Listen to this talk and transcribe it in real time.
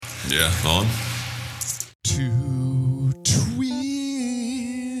Yeah, on. Two twins.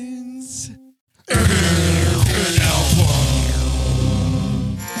 Hey,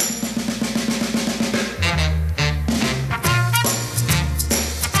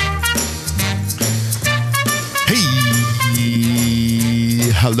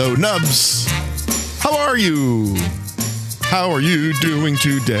 hello, Nubs. How are you? How are you doing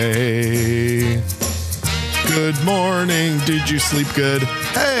today? Good morning. Did you sleep good?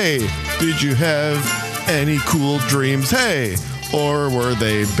 Hey, did you have any cool dreams? Hey, or were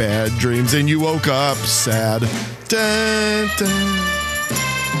they bad dreams and you woke up sad? Dun, dun.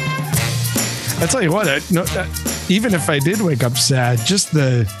 I tell you what, even if I did wake up sad, just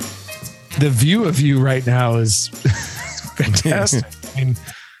the view of you right now is fantastic. I mean,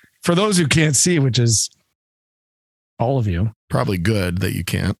 for those who can't see, which is all of you, Probably good that you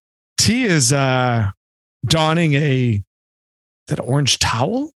can't. T is donning that orange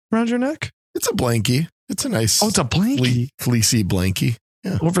towel around your neck. It's a blankie. It's a nice. Oh, it's a blankie. Fleecy blankie.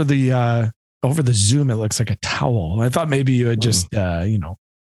 Yeah. Over the Zoom, it looks like a towel. I thought maybe you had just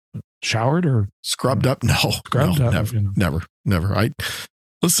showered or Scrubbed up? No. Scrubbed no, up, Never. you know. Never.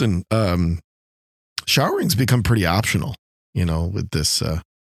 Listen, showering's become pretty optional, with this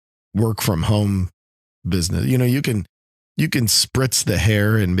work from home business. You can spritz the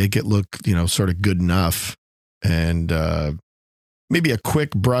hair and make it look, sort of good enough. And maybe a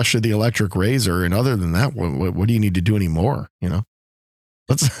quick brush of the electric razor. And other than that, what do you need to do anymore?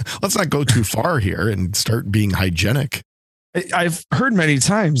 Let's not go too far here and start being hygienic. I've heard many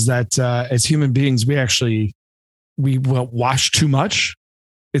times that as human beings, we will wash too much.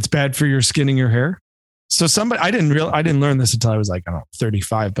 It's bad for your skin and your hair. So I didn't learn this until I was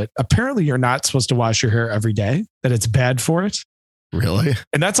 35, but apparently you're not supposed to wash your hair every day, that it's bad for it. Really?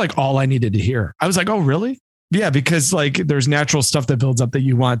 And that's all I needed to hear. I was like, oh, really? Yeah, because there's natural stuff that builds up that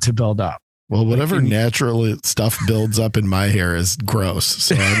you want to build up. Well, whatever natural stuff builds up in my hair is gross.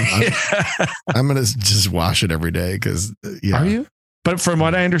 So I'm going to just wash it every day because, Are you? But from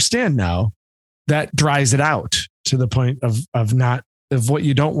what I understand now, that dries it out to the point of what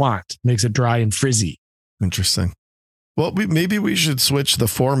you don't want, makes it dry and frizzy. Interesting. Well, maybe we should switch the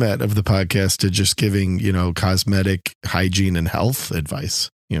format of the podcast to just giving, cosmetic hygiene and health advice,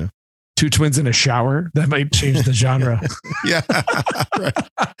 Two twins in a shower. That might change the genre. Yeah. Right.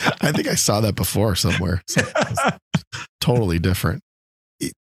 I think I saw that before somewhere. So totally different.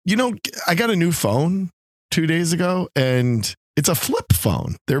 I got a new phone 2 days ago and it's a flip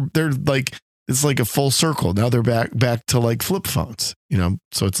phone. They're it's like a full circle. Now they're back to flip phones,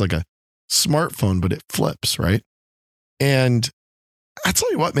 so it's like a smartphone, but it flips, right? And I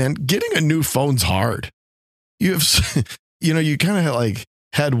tell you what, man, getting a new phone's hard. You have, you kind of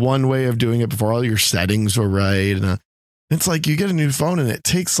had one way of doing it before, all your settings were right. And it's you get a new phone and it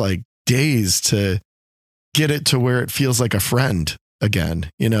takes days to get it to where it feels like a friend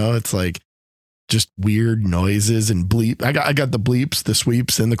again. It's just weird noises and bleep. I got the bleeps, the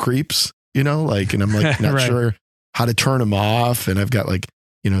sweeps and the creeps, and I'm not Right. sure how to turn them off. And I've got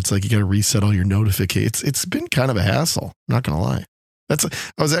it's you got to reset all your notifications. It's been kind of a hassle. I'm not going to lie.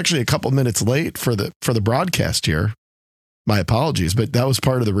 I was actually a couple minutes late for the broadcast here. My apologies, but that was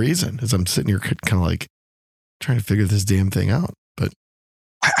part of the reason is I'm sitting here kind of trying to figure this damn thing out. But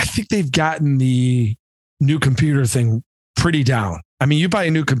I think they've gotten the new computer thing pretty down. I mean, you buy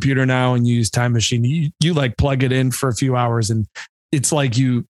a new computer now and you use Time Machine, you plug it in for a few hours and it's like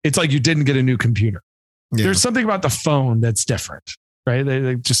you didn't get a new computer. yeah. There's something about the phone that's different,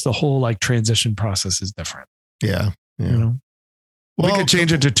 right? Just the whole transition process is different. Yeah. We could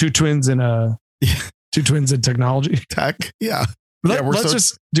change it to two twins in two twins in technology. Tech. Yeah. Let's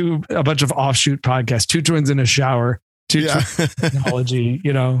just do a bunch of offshoot podcasts. Two twins in a shower. Two twins in technology.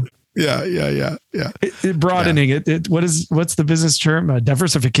 Yeah. Broadening it. What's the business term?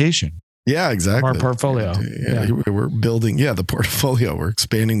 Diversification. Yeah, exactly. Our portfolio. Yeah. We're building. Yeah. The portfolio. We're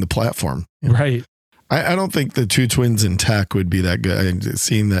expanding the platform. Right. I don't think the two twins in tech would be that good. And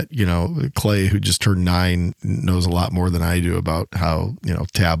seeing that, Clay, who just turned 9, knows a lot more than I do about how,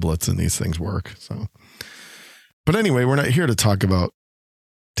 tablets and these things work. So, but anyway, we're not here to talk about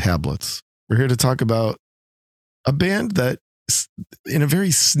tablets. We're here to talk about a band that in a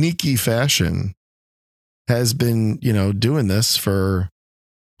very sneaky fashion has been, doing this for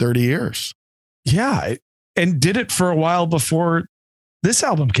 30 years. Yeah. And did it for a while before this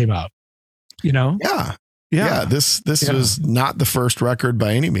album came out. Yeah. This was not the first record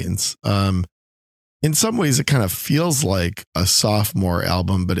by any means. In some ways, it kind of feels like a sophomore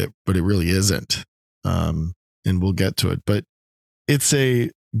album, but it really isn't. And we'll get to it. But it's a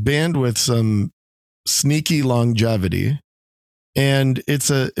band with some sneaky longevity And it's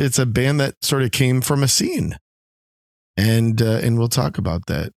a band that sort of came from a scene. And we'll talk about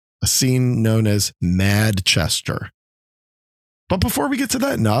that. A scene known as Madchester. But before we get to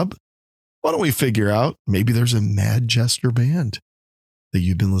that, Nub, why don't we figure out maybe there's a Madchester band that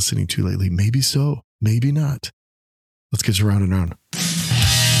you've been listening to lately? Maybe so, maybe not. Let's get you round and round.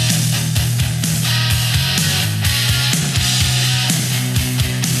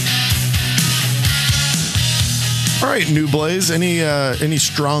 All right, New Blaze, any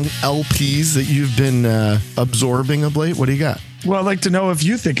strong LPs that you've been absorbing of late? What do you got? Well, I'd like to know if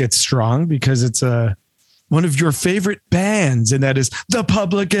you think it's strong because it's one of your favorite bands, and that is The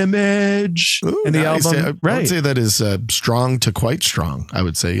Public Image. Ooh, and the nice. album, I would say that is strong to quite strong. I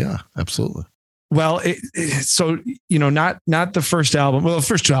would say, yeah, absolutely. Well, so, not the first album. Well, the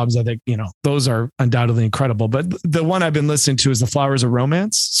first two albums, I think, those are undoubtedly incredible. But the one I've been listening to is The Flowers of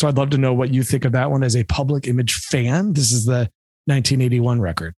Romance. So I'd love to know what you think of that one as a Public Image fan. This is the 1981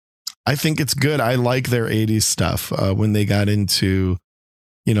 record. I think it's good. I like their 80s stuff when they got into,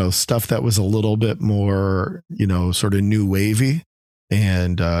 stuff that was a little bit more, sort of new wavy.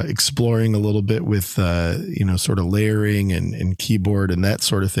 And exploring a little bit with, sort of layering and keyboard and that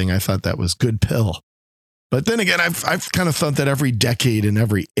sort of thing. I thought that was good pill. But then again, I've kind of thought that every decade and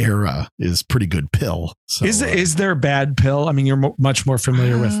every era is pretty good pill. So, is there bad pill? I mean, you're much more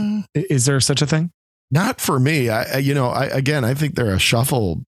familiar with. Is there such a thing? Not for me. I think they're a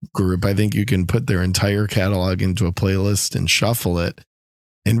shuffle group. I think you can put their entire catalog into a playlist and shuffle it.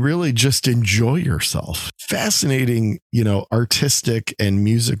 And really just enjoy yourself. Fascinating, artistic and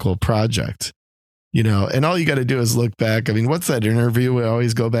musical project, and all you got to do is look back. I mean, what's that interview we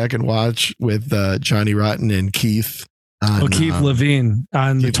always go back and watch with Johnny Rotten and Keith? Keith Levine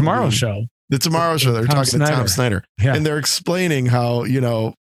on the Tomorrow Show. The Tomorrow Show. They're talking to Tom Snyder. Yeah. And they're explaining how,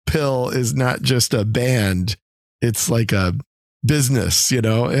 Pill is not just a band. It's like a business, and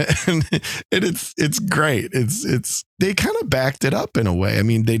it's great. It's they kind of backed it up in a way. I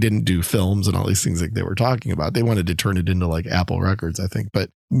mean, they didn't do films and all these things like they were talking about. They wanted to turn it into like Apple Records, I think. But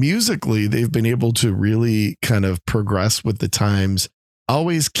musically, they've been able to really kind of progress with the times,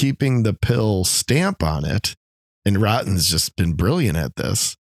 always keeping the Pill stamp on it. And Rotten's just been brilliant at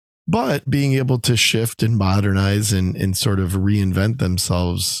this, but being able to shift and modernize and sort of reinvent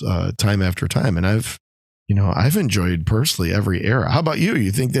themselves time after time. And I've enjoyed personally every era. How about you?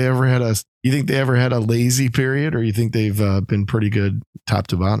 You think they ever had a lazy period, or you think they've been pretty good top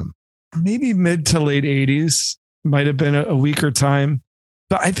to bottom? Maybe mid to late 80s might have been a weaker time,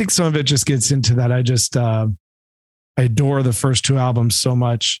 but I think some of it just gets into that. I just I adore the first two albums so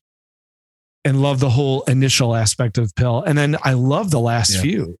much and love the whole initial aspect of Pill. And then I love the last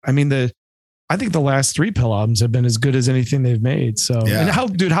few. I mean, I think the last three Pill albums have been as good as anything they've made. So, and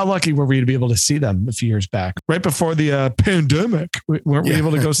how lucky were we to be able to see them a few years back, right before the pandemic? Weren't we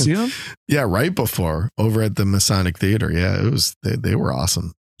able to go see them? Yeah, right before, over at the Masonic Theater. Yeah, it was. They were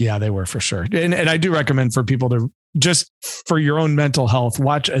awesome. Yeah, they were for sure. And I do recommend for people to just for your own mental health,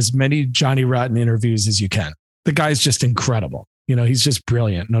 watch as many Johnny Rotten interviews as you can. The guy's just incredible. He's just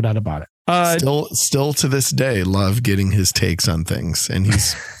brilliant, no doubt about it. Still to this day, love getting his takes on things, and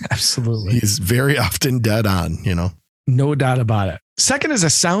he's absolutely, he's very often dead on, no doubt about it. Second is a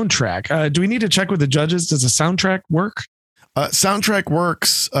soundtrack. Do we need to check with the judges? Does a soundtrack work? Soundtrack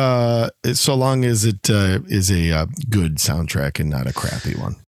works so long as it is a good soundtrack and not a crappy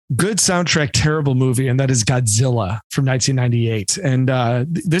one. Good soundtrack, terrible movie, and that is Godzilla from 1998. And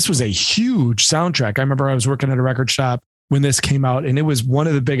this was a huge soundtrack. I remember I was working at a record shop when this came out, and it was one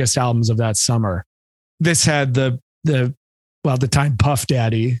of the biggest albums of that summer. This had the time Puff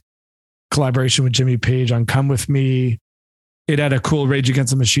Daddy collaboration with Jimmy Page on Come With Me. It had a cool Rage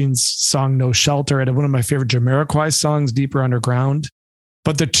Against the Machine's song No Shelter. It had one of my favorite Jamiroquai songs, Deeper Underground.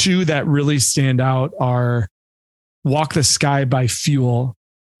 But the two that really stand out are Walk the Sky by Fuel,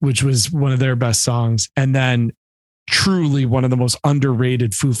 which was one of their best songs, and then truly one of the most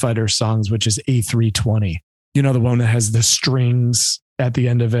underrated Foo Fighters songs, which is A320. The one that has the strings at the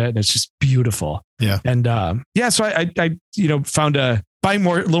end of it. And it's just beautiful. Yeah. And so I found buying a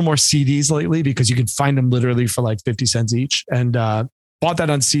little more CDs lately because you can find them literally for like 50 cents each. And bought that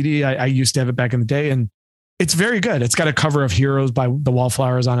on CD. I used to have it back in the day, and it's very good. It's got a cover of Heroes by the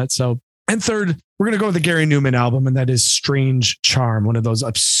Wallflowers on it. So, and third, we're going to go with the Gary Newman album, and that is Strange Charm, one of those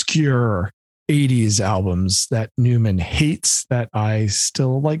obscure 80s albums that Newman hates that I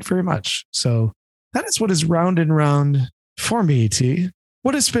still like very much. So that is what is round and round for me, T.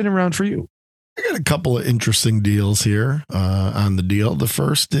 What is spinning around for you? I got a couple of interesting deals here on the deal. The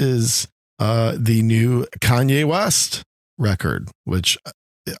first is the new Kanye West record, which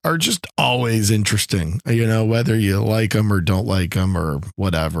are just always interesting, whether you like them or don't like them or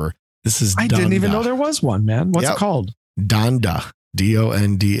whatever. This is I didn't even know there was one, man. What's it called? Donda,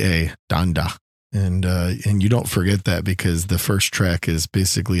 Donda, Donda. And you don't forget that because the first track is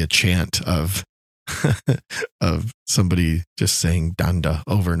basically a chant of of somebody just saying Donda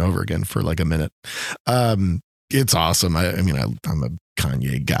over and over again for like a minute. It's awesome. I'm a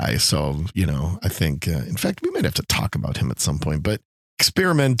Kanye guy, so I think in fact we might have to talk about him at some point. But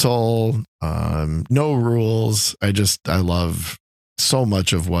experimental, no rules. I love so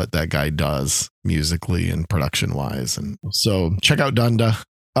much of what that guy does musically and production wise, and so check out Donda.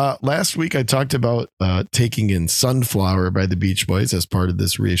 Last week I talked about taking in Sunflower by the Beach Boys as part of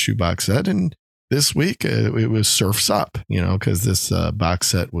this reissue box set, and this week it was Surf's Up, because this box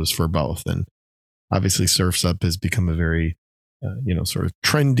set was for both, and obviously Surf's Up has become a very sort of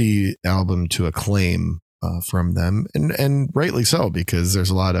trendy album to acclaim from them, and rightly so, because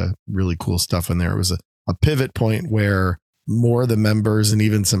there's a lot of really cool stuff in there. It was a pivot point where more of the members and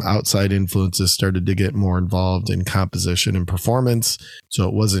even some outside influences started to get more involved in composition and performance. So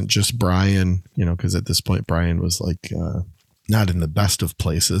it wasn't just Brian, because at this point Brian was like not in the best of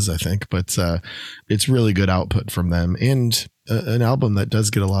places, I think, but it's really good output from them, and an album that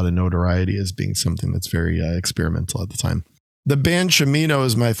does get a lot of notoriety as being something that's very experimental at the time. The band Chimino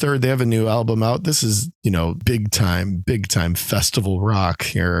is my third. They have a new album out. This is, big time festival rock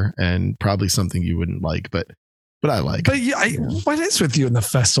here, and probably something you wouldn't like, but I like. But what is with you in the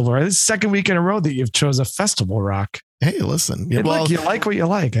festival? Right? This is the second week in a row that you've chose a festival rock. Hey, listen. You like what you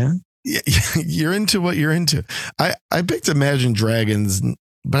like, huh? You're into what you're into. I picked Imagine Dragons,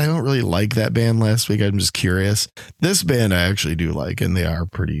 but I don't really like that band last week. I'm just curious. This band I actually do like, and they are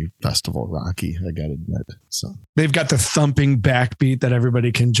pretty festival rocky, I gotta admit. So they've got the thumping backbeat that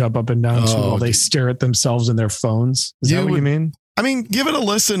everybody can jump up and down to while they stare at themselves in their phones. Is that what you mean? I mean, give it a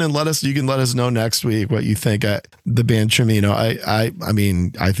listen and you can let us know next week what you think. The band Chimino, I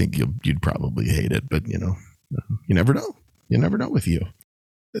mean, I think you'd probably hate it, but you never know. You never know with you.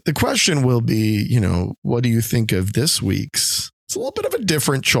 The question will be, what do you think of this week's? It's a little bit of a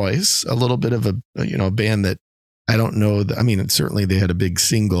different choice, a little bit of a band that I don't know. Certainly they had a big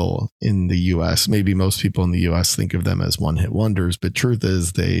single in the US. Maybe most people in the US think of them as one-hit wonders, but truth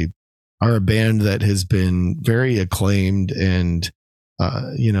is they are a band that has been very acclaimed and,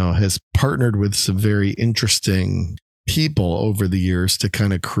 has partnered with some very interesting people over the years to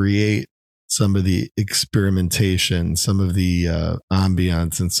kind of create some of the experimentation, some of the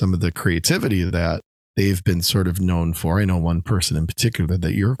ambiance, and some of the creativity that they've been sort of known for. I know one person in particular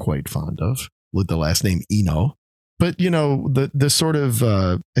that you're quite fond of with the last name Eno. But, the sort of,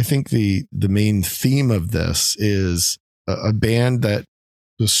 I think the main theme of this is a band that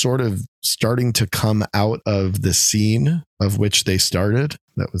was sort of starting to come out of the scene of which they started.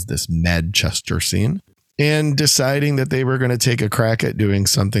 That was this Manchester scene, and deciding that they were going to take a crack at doing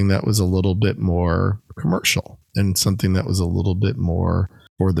something that was a little bit more commercial and something that was a little bit more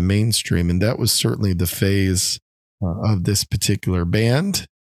for the mainstream. And that was certainly the phase of this particular band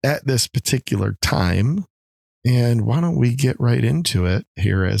at this particular time. And why don't we get right into it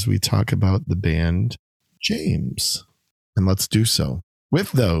here as we talk about the band James? And let's do so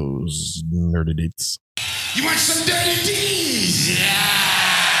with those nerdy deets. You want some dirty deeds?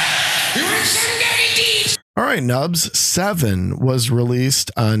 Yeah! You want some dirty deeds? All right, Nubs. 7 was released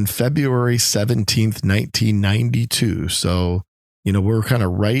on February 17th, 1992. So, we're kind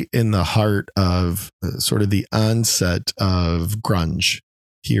of right in the heart of sort of the onset of grunge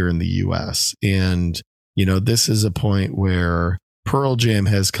here in the US. And, this is a point where Pearl Jam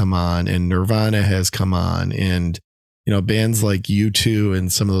has come on and Nirvana has come on, and bands like U2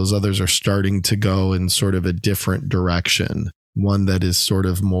 and some of those others are starting to go in sort of a different direction, one that is sort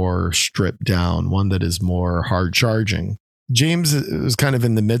of more stripped down, one that is more hard charging. James was kind of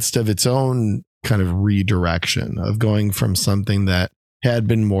in the midst of its own kind of redirection of going from something that had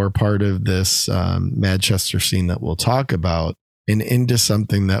been more part of this Manchester scene that we'll talk about, and into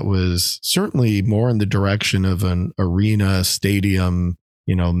something that was certainly more in the direction of an arena, stadium,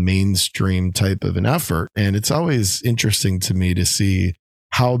 mainstream type of an effort. And it's always interesting to me to see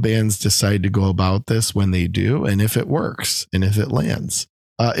how bands decide to go about this when they do, and if it works and if it lands.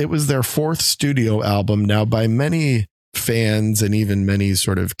 It was their 4th studio album. Now, by many fans and even many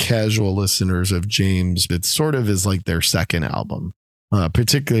sort of casual listeners of James, it sort of is like their 2nd album,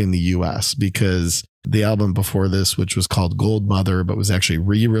 particularly in the US, because the album before this, which was called Gold Mother, but was actually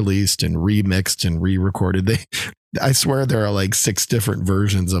re-released and remixed and re-recorded. I swear there are like 6 different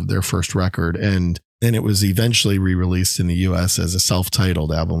versions of their first record. And then it was eventually re-released in the US as a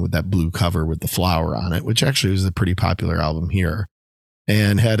self-titled album with that blue cover with the flower on it, which actually was a pretty popular album here.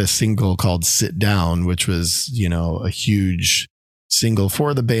 and had a single called Sit Down, which was, a huge single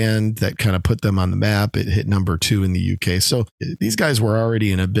for the band that kind of put them on the map. It hit number 2 in the UK. So these guys were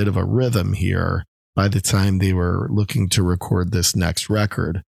already in a bit of a rhythm here by the time they were looking to record this next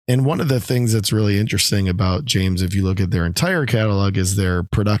record. And one of the things that's really interesting about James, if you look at their entire catalog, is their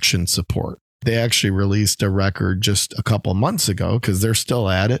production support. They actually released a record just a couple months ago because they're still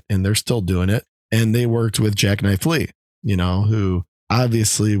at it and they're still doing it. And they worked with Jackknife Lee, who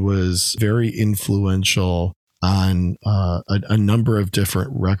obviously was very influential on a number of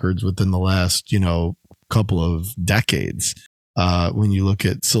different records within the last, couple of decades. When you look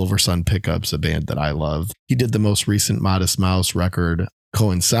at Silver Sun Pickups, a band that I love, he did the most recent Modest Mouse record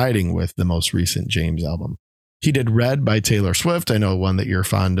coinciding with the most recent James album. He did Red by Taylor Swift. I know one that you're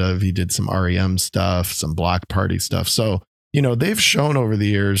fond of. He did some REM stuff, some Block Party stuff. So, they've shown over the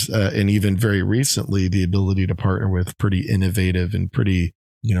years and even very recently the ability to partner with pretty innovative and pretty,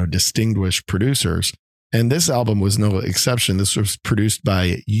 distinguished producers. And this album was no exception. This was produced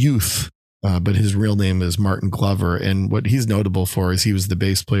by Youth, but his real name is Martin Glover. And what he's notable for is he was the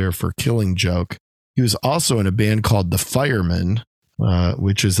bass player for Killing Joke. He was also in a band called The Firemen,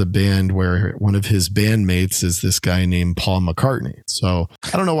 which is a band where one of his bandmates is this guy named Paul McCartney. So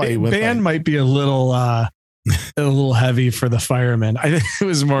I don't know why he went. Band might be a little heavy for The Firemen. I think it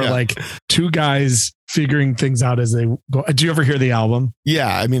was more like two guys figuring things out as they go. Do you ever hear the album?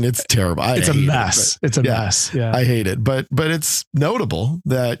 Yeah, I mean it's terrible. It's a mess. It's a mess. Yeah, I hate it. But it's notable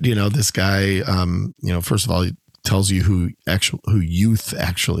that this guy, first of all, he tells you who Youth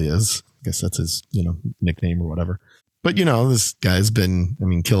actually is. I guess that's his nickname or whatever. But, this guy's been,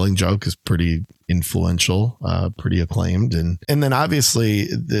 Killing Joke is pretty influential, pretty acclaimed. And then obviously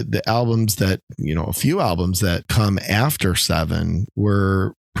the albums that, a few albums that come after Seven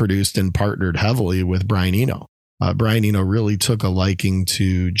were produced and partnered heavily with Brian Eno. Brian Eno really took a liking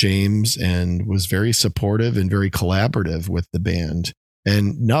to James and was very supportive and very collaborative with the band.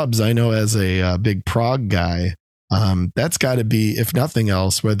 And Nubs, I know as a big prog guy, that's got to be, if nothing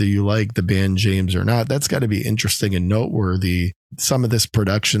else, whether you like the band James or not, that's got to be interesting and noteworthy. Some of this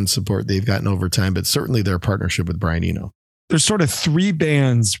production support they've gotten over time, but certainly their partnership with Brian Eno. There's sort of 3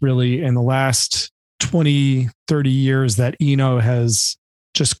 bands really in the last 20, 30 years that Eno has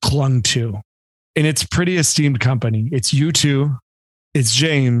just clung to. And it's pretty esteemed company. It's U2, it's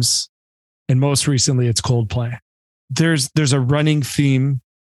James, and most recently it's Coldplay. There's a running theme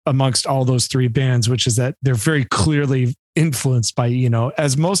amongst all those 3 bands, which is that they're very clearly influenced by Eno,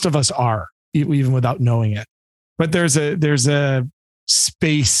 as most of us are, even without knowing it. But there's a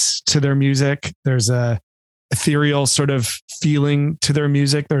space to their music. There's a ethereal sort of feeling to their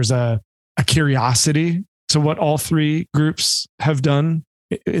music. There's a curiosity to what all 3 groups have done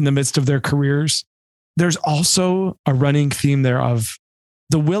in the midst of their careers. There's also a running theme there of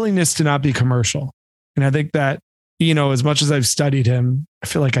the willingness to not be commercial. And I think that as much as I've studied him, I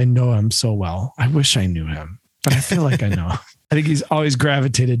feel like I know him so well. I wish I knew him, but I feel like I know. I think he's always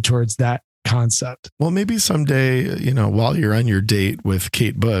gravitated towards that concept. Well, maybe someday, while you're on your date with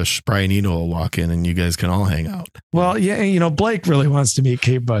Kate Bush, Brian Eno will walk in and you guys can all hang out. Well, yeah, Blake really wants to meet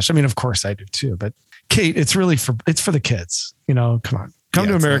Kate Bush. I mean, of course I do too, but Kate, it's for the kids. Come on, come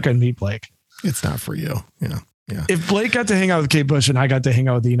to America and meet Blake. It's not for you, Yeah. If Blake got to hang out with Kate Bush and I got to hang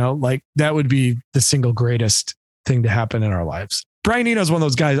out with Eno, that would be the single greatest thing to happen in our lives. Brian Eno is one of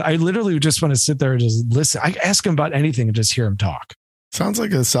those guys. I literally just want to sit there and just listen. I ask him about anything and just hear him talk. Sounds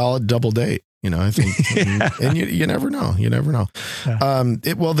like a solid double date. I think, and you never know. You never know. Yeah.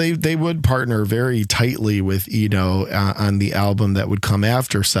 They would partner very tightly with Eno on the album that would come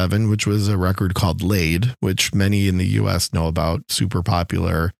after Seven, which was a record called Laid, which many in the US know about, super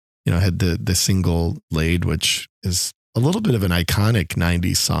popular, had the single Laid, which is a little bit of an iconic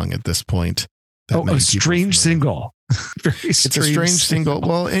 90s song at this point. A strange single. It's a strange single.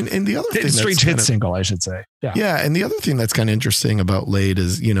 Well, and the other thing, strange hit single, I should say. Yeah. And the other thing that's kind of interesting about Laid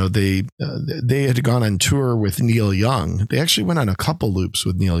is, they had gone on tour with Neil Young. They actually went on a couple loops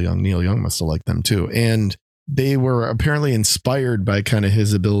with Neil Young. Neil Young must have liked them too. And they were apparently inspired by kind of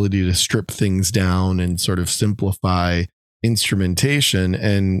his ability to strip things down and sort of simplify instrumentation.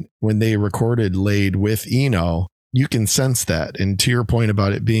 And when they recorded Laid with Eno, you can sense that. And to your point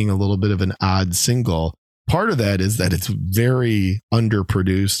about it being a little bit of an odd single, part of that is that it's very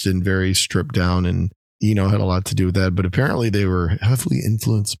underproduced and very stripped down. And Eno had a lot to do with that. But apparently they were heavily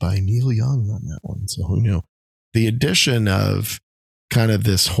influenced by Neil Young on that one. So who knew? The addition of kind of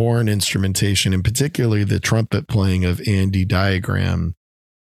this horn instrumentation, and particularly the trumpet playing of Andy Diagram,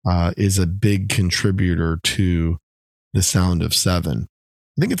 is a big contributor to the sound of Seven.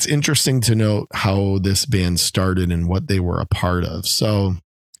 think it's interesting to note how this band started and what they were a part of. So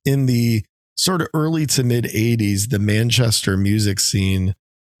in the sort of early to mid 80s, the Manchester music scene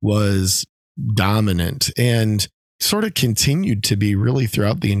was dominant and sort of continued to be really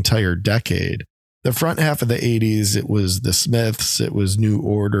throughout the entire decade. The front half of the 80s, it was the Smiths, it was New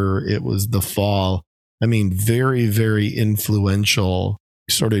Order, it was The Fall. I mean, very, very influential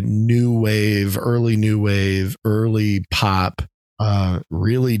sort of new wave, early pop,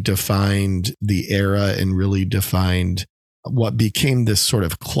 really defined the era and really defined what became this sort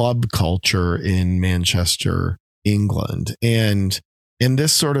of club culture in Manchester, England. And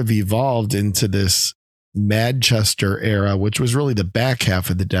this sort of evolved into this Manchester era, which was really the back half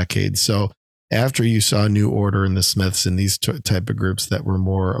of the decade. So after you saw New Order and the Smiths and these type of groups that were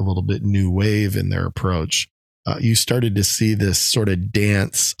more a little bit new wave in their approach, you started to see this sort of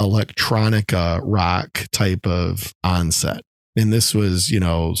dance electronica rock type of onset. And this was,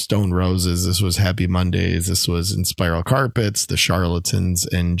 Stone Roses. This was Happy Mondays. This was In Spiral Carpets, The Charlatans,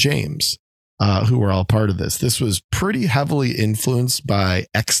 and James, who were all part of this. This was pretty heavily influenced by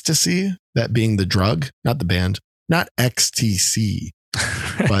ecstasy, that being the drug, not the band, not XTC,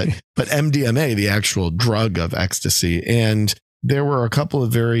 but MDMA, the actual drug of ecstasy. And there were a couple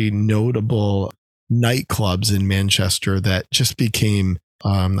of very notable nightclubs in Manchester that just became,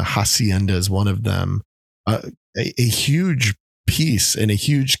 the Hacienda is one of them, a huge piece and a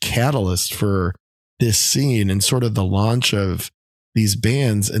huge catalyst for this scene and sort of the launch of these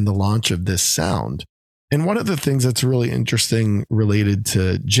bands and the launch of this sound. And one of the things that's really interesting related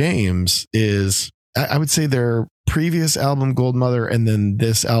to James is I would say their previous album, Gold Mother, and then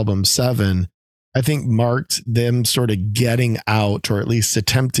this album, Seven, I think marked them sort of getting out, or at least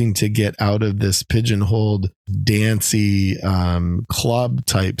attempting to get out of this pigeonholed, dancey club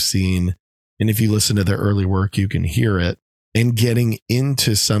type scene. And if you listen to their early work, you can hear it, and getting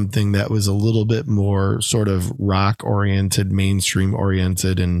into something that was a little bit more sort of rock oriented, mainstream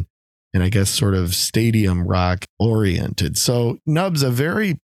oriented, and I guess sort of stadium rock oriented. So Nubs, a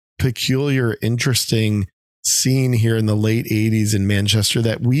very peculiar, interesting scene here in the late 80s in Manchester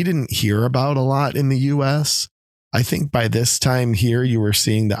that we didn't hear about a lot in the US. I think by this time here, you were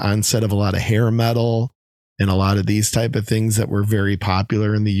seeing the onset of a lot of hair metal and a lot of these type of things that were very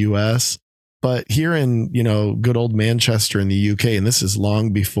popular in the US. But here in, good old Manchester in the UK, and this is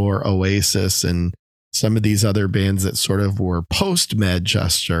long before Oasis and some of these other bands that sort of were post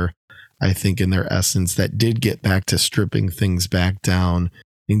Manchester, I think in their essence, that did get back to stripping things back down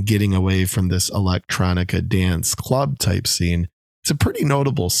and getting away from this electronica dance club type scene. It's a pretty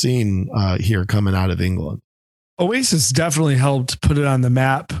notable scene here coming out of England. Oasis definitely helped put it on the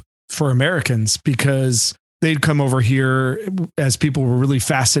map for Americans because they'd come over here as people were really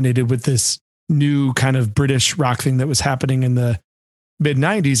fascinated with this new kind of British rock thing that was happening in the mid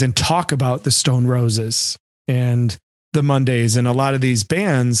 90s and talk about the Stone Roses and the Mondays and a lot of these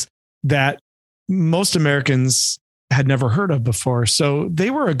bands that most Americans had never heard of before. So they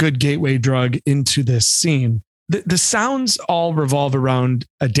were a good gateway drug into this scene. The sounds all revolve around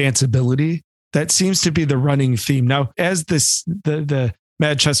a danceability that seems to be the running theme. Now, as the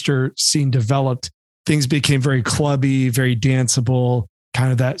Manchester scene developed, things became very clubby, very danceable,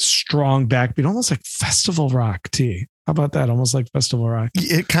 kind of that strong backbeat, almost like festival rock, T. How about that? Almost like festival rock.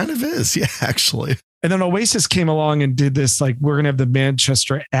 It kind of is. Yeah, actually. And then Oasis came along and did this, like, we're going to have the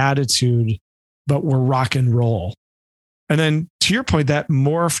Manchester attitude, but we're rock and roll. And then to your point, that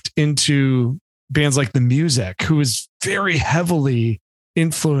morphed into bands like The Music, who is very heavily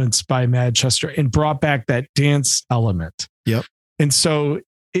influenced by Manchester and brought back that dance element. Yep. And so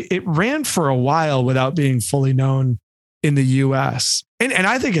it ran for a while without being fully known in the US. And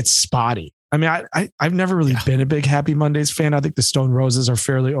I think it's spotty. I mean, I've never really been a big Happy Mondays fan. I think the Stone Roses are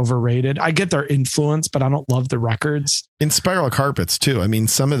fairly overrated. I get their influence, but I don't love the records. In Spiral Carpets too. I mean,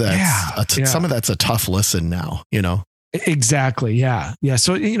 some of some of that's a tough listen now, Exactly. Yeah. Yeah.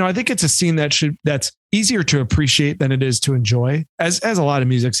 So, I think it's a scene that's easier to appreciate than it is to enjoy, as a lot of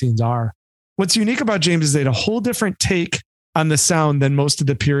music scenes are. What's unique about James is they had a whole different take on the sound than most of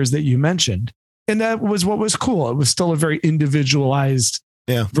the peers that you mentioned. And that was what was cool. It was still a very individualized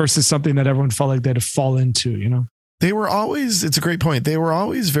versus something that everyone felt like they had to fall into, They were always, it's a great point. They were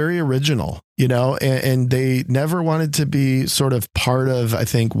always very original, and they never wanted to be sort of part of, I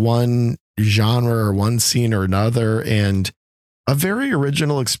think, one genre or one scene or another, and a very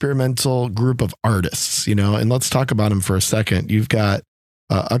original experimental group of artists, and let's talk about them for a second. You've got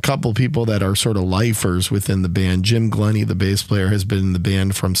a couple people that are sort of lifers within the band. Jim Glennie, the bass player, has been in the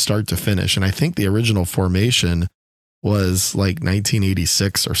band from start to finish. And I think the original formation was like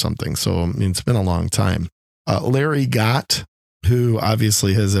 1986 or something. So I mean, it's been a long time. Larry Gott who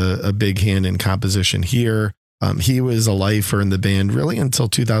obviously has a big hand in composition here. He was a lifer in the band really until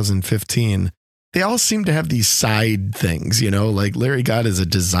 2015. They all seem to have these side things, like Larry Gott is a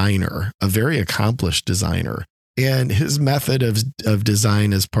designer, a very accomplished designer. And his method of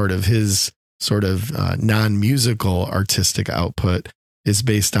design as part of his sort of non-musical artistic output is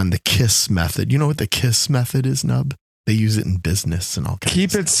based on the KISS method. You know what the KISS method is, Nub? They use it in business and all kinds Keep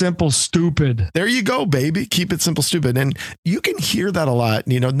of it stuff. simple, stupid. There you go, baby. Keep it simple, stupid. And you can hear that a lot.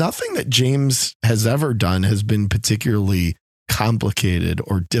 Nothing that James has ever done has been particularly complicated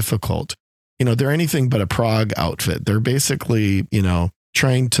or difficult. They're anything but a prog outfit. They're basically,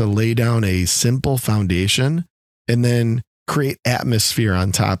 trying to lay down a simple foundation and then create atmosphere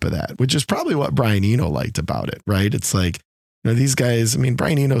on top of that, which is probably what Brian Eno liked about it, right? It's like, these guys,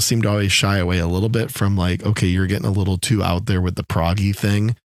 Brian Eno seemed to always shy away a little bit from like, okay, you're getting a little too out there with the proggy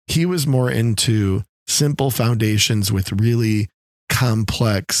thing. He was more into simple foundations with really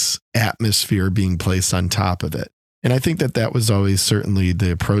complex atmosphere being placed on top of it. And I think that was always certainly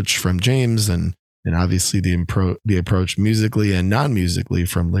the approach from James and obviously the approach musically and non-musically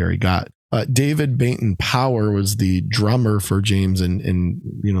from Larry Gott. David Bainton Power was the drummer for James and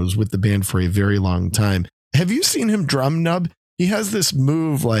was with the band for a very long time. Have you seen him drum, Nub? He has this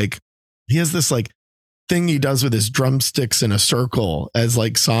move, he has this thing he does with his drumsticks in a circle as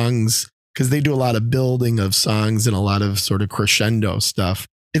like songs, because they do a lot of building of songs and a lot of sort of crescendo stuff.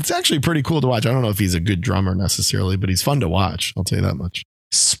 It's actually pretty cool to watch. I don't know if he's a good drummer necessarily, but he's fun to watch. I'll tell you that much.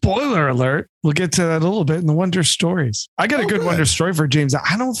 Spoiler alert. We'll get to that a little bit in the Wonder Stories. I got a good Wonder Story for James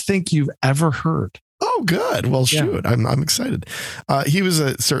I don't think you've ever heard. Oh, good. Well, shoot, I'm excited. He was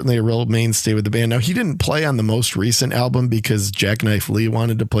certainly a real mainstay with the band. Now, he didn't play on the most recent album because Jackknife Lee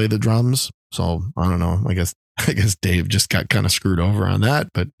wanted to play the drums. So I don't know. I guess Dave just got kind of screwed over on that.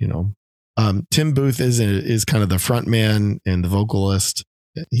 But, Tim Booth is kind of the front man and the vocalist.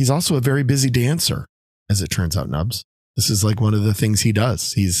 He's also a very busy dancer, as it turns out, Nubs. This is like one of the things he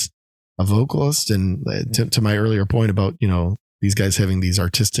does. He's a vocalist. And to my earlier point about, these guys having these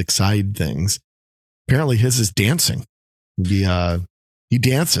artistic side things. Apparently his is dancing. He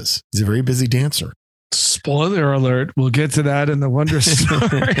dances. He's a very busy dancer. Spoiler alert. We'll get to that in the Wonder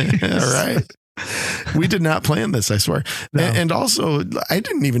Stories. All right. We did not plan this, I swear. No. And also, I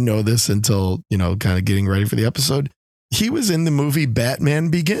didn't even know this until, kind of getting ready for the episode. He was in the movie Batman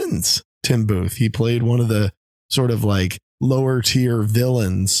Begins, Tim Booth. He played one of the sort of like lower tier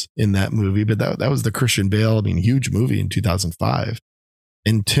villains in that movie. But that was the Christian Bale, huge movie in 2005.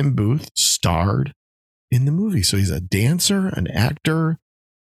 And Tim Booth starred in the movie. So he's a dancer, an actor.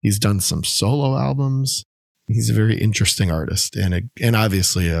 He's done some solo albums. He's a very interesting artist and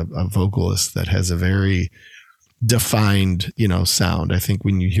obviously a vocalist that has a very defined, sound. I think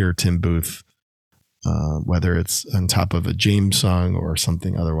when you hear Tim Booth, whether it's on top of a James song or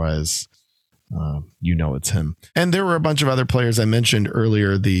something otherwise, it's him. And there were a bunch of other players I mentioned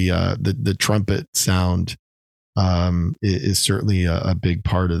earlier. The trumpet sound is certainly a big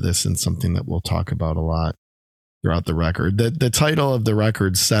part of this and something that we'll talk about a lot throughout the record. The title of the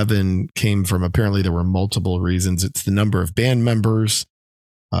record, 7, came from, apparently there were multiple reasons. It's the number of band members.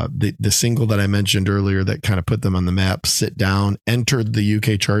 The single that I mentioned earlier that kind of put them on the map, Sit Down, entered the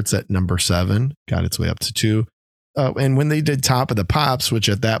UK charts at number 7, got its way up to 2. And when they did Top of the Pops, which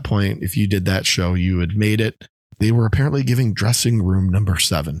at that point, if you did that show, you had made it. They were apparently giving Dressing Room number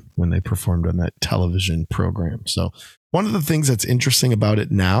 7 when they performed on that television program. So one of the things that's interesting about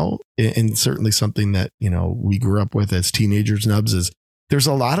it now, and certainly something that, we grew up with as teenagers, Nubs, is there's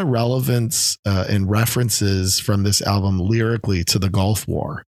a lot of relevance and references from this album lyrically to the Gulf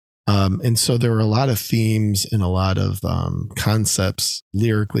War. And so there were a lot of themes and a lot of concepts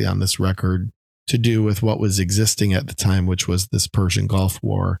lyrically on this record to do with what was existing at the time, which was this Persian Gulf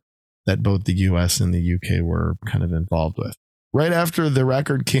War that both the US and the UK were kind of involved with. Right after the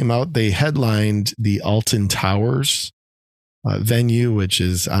record came out, they headlined the Alton Towers venue, which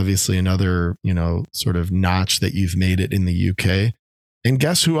is obviously another, sort of notch that you've made it in the UK. And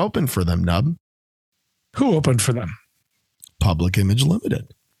guess who opened for them, Nub? Who opened for them? Public Image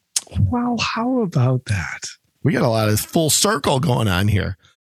Limited. Well, how about that? We got a lot of full circle going on here.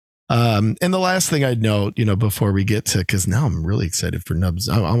 And the last thing I'd note, before we get to, because now I'm really excited for Nubs.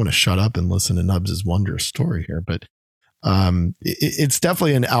 I want to shut up and listen to Nubs' wondrous story here, but it's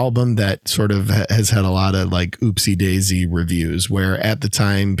definitely an album that sort of has had a lot of like oopsie daisy reviews, where at the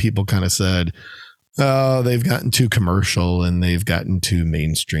time people kind of said, oh, they've gotten too commercial and they've gotten too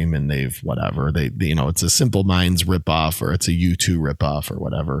mainstream and they've whatever. It's a Simple Minds ripoff or it's a U2 ripoff or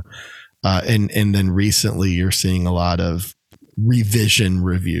whatever. And then recently you're seeing a lot of revision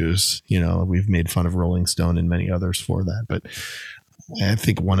reviews. You know, we've made fun of Rolling Stone and many others for that. But I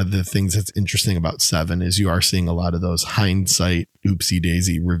think one of the things that's interesting about Seven is you are seeing a lot of those hindsight oopsie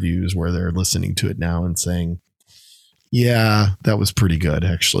daisy reviews where they're listening to it now and saying, yeah, that was pretty good,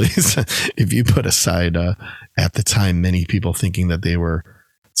 actually. If you put aside at the time, many people thinking that they were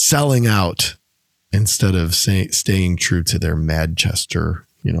selling out instead of staying true to their Manchester,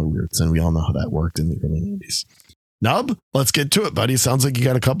 roots. And we all know how that worked in the early 90s. Nub, let's get to it, buddy. Sounds like you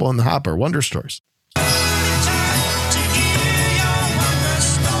got a couple in the hopper. Wonder Stories.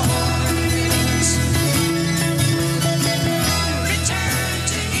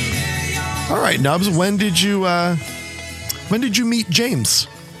 All right, Nubs, when did you meet James?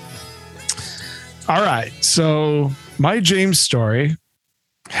 All right. So my James story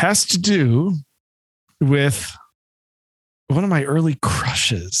has to do with one of my early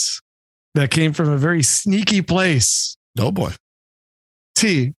crushes that came from a very sneaky place. Oh boy.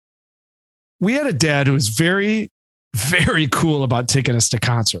 T, we had a dad who was very, very cool about taking us to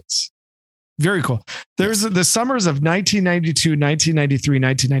concerts. Very cool. There's the summers of 1992, 1993,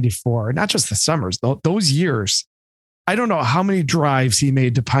 1994, not just the summers, those years. I don't know how many drives he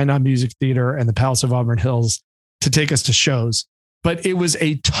made to Pinon Music Theater and the Palace of Auburn Hills to take us to shows, but it was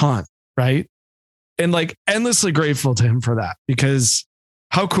a ton, right? And like endlessly grateful to him for that, because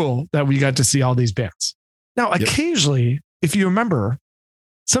how cool that we got to see all these bands. Now, occasionally, if you remember,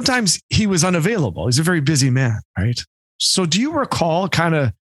 sometimes he was unavailable. He's a very busy man, right? So do you recall kind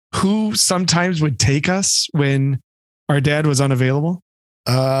of who sometimes would take us when our dad was unavailable?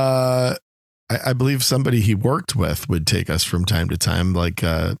 I believe somebody he worked with would take us from time to time, like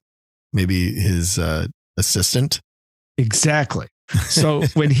maybe his assistant. Exactly. So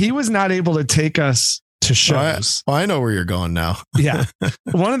when he was not able to take us to shows. I know where you're going now. Yeah.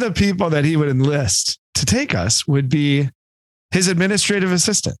 One of the people that he would enlist to take us would be his administrative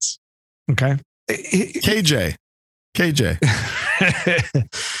assistants. Okay. KJ.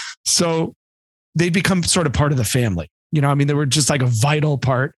 So they become sort of part of the family. They were just like a vital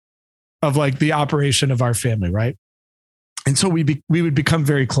part of like the operation of our family. Right. And so we would become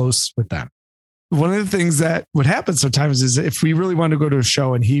very close with them. One of the things that would happen sometimes is if we really wanted to go to a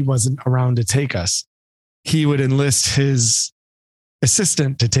show and he wasn't around to take us, he would enlist his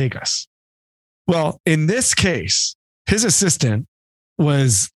assistant to take us. Well, in this case, his assistant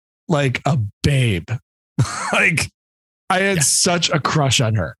was like a babe. Like I had such a crush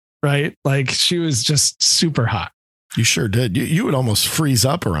on her, right? Like she was just super hot. You sure did. You would almost freeze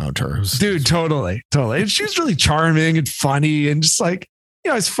up around her. Dude, totally. And she was really charming and funny and just like,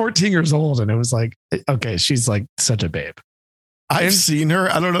 I was 14 years old and it was like, okay, she's like such a babe. I've seen her.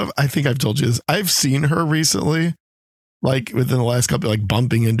 I don't know. I think I've told you this. I've seen her recently, like within the last couple, like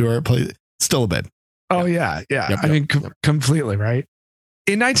bumping into her place. Still a babe. Oh yeah. I mean, completely right.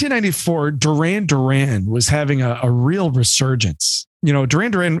 In 1994, Duran Duran was having a real resurgence.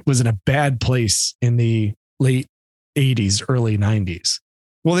 Duran Duran was in a bad place in the late 80s, early 90s.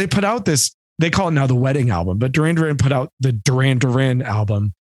 Well, they put out this, they call it now the Wedding album, but Duran Duran put out the Duran Duran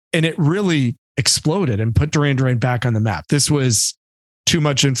album and it really exploded and put Duran Duran back on the map. This was Too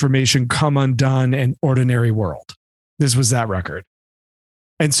Much Information, Come Undone, and Ordinary World. This was that record.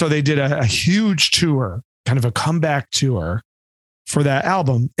 And so they did a huge tour, kind of a comeback tour for that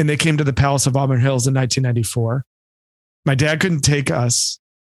album. And they came to the Palace of Auburn Hills in 1994. My dad couldn't take us.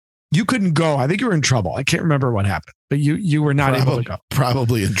 You couldn't go. I think you were in trouble. I can't remember what happened, but you were not able to go.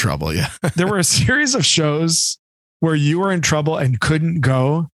 Probably in trouble. Yeah. There were a series of shows where you were in trouble and couldn't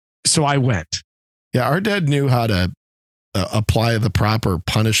go. So I went. Yeah. Our dad knew how to apply the proper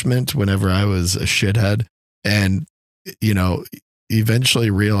punishment whenever I was a shithead. And, eventually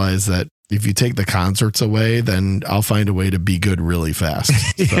realized that if you take the concerts away, then I'll find a way to be good really fast.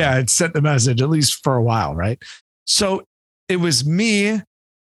 So. Yeah. It sent the message, at least for a while. Right. So it was me,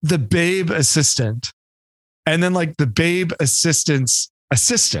 the babe assistant, and then like the babe assistant's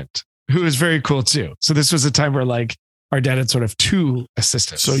assistant, who was very cool too. So this was a time where like our dad had sort of two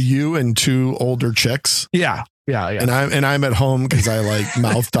assistants. So you and two older chicks. Yeah. And I'm at home because I like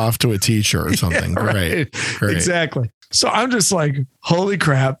mouthed off to a teacher or something. Yeah, right. Great. Exactly. So I'm just like, holy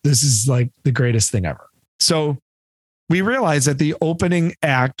crap, this is like the greatest thing ever. So we realized that the opening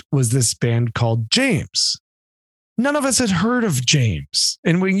act was this band called James. None of us had heard of James.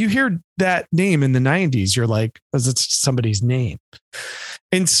 And when you hear that name in the 90s, you're like, that's somebody's name.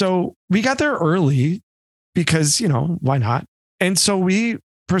 And so we got there early because, why not? And so we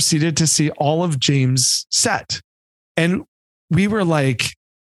proceeded to see all of James' set. And we were like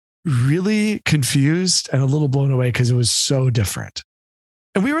really confused and a little blown away because it was so different.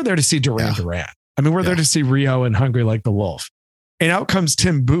 And we were there to see Duran Duran. I mean, we're there to see Rio and Hungry Like the Wolf. And out comes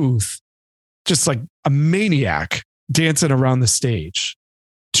Tim Booth, just like a maniac dancing around the stage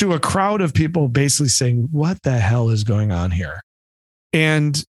to a crowd of people basically saying, what the hell is going on here?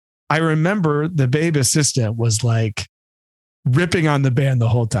 And I remember the babe assistant was like ripping on the band the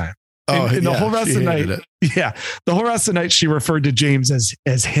whole time. And the whole rest of the night, the whole rest of the night, she referred to James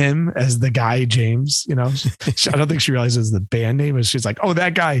as him, as the guy James. You know, I don't think she realizes the band name is. She's like, oh,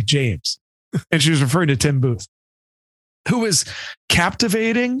 that guy James, and she was referring to Tim Booth, who was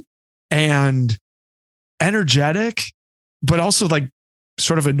captivating and energetic, but also like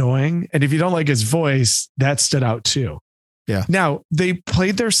sort of annoying. And if you don't like his voice, that stood out too. Yeah. Now they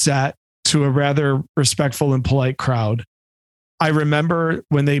played their set to a rather respectful and polite crowd. I remember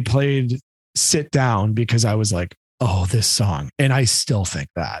when they played Sit Down, because I was like, oh, this song. And I still think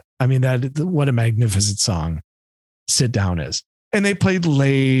that. I mean, what a magnificent song Sit Down is. And they played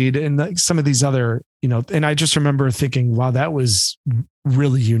Laid and like some of these other, and I just remember thinking, wow, that was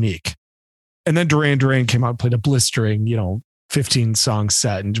really unique. And then Duran Duran came out and played a blistering, 15 song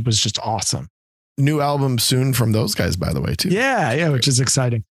set, and it was just awesome. New album soon from those guys, by the way, too. Yeah, which is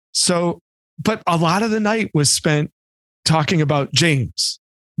exciting. So, but a lot of the night was spent talking about James.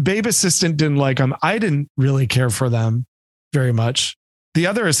 Babe assistant didn't like him. I didn't really care for them very much. The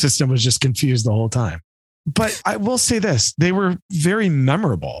other assistant was just confused the whole time. But I will say this, they were very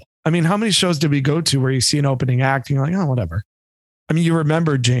memorable. I mean, how many shows did we go to where you see an opening act and you're like, oh, whatever. I mean, you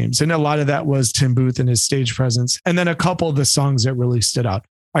remember James, and a lot of that was Tim Booth and his stage presence. And then a couple of the songs that really stood out.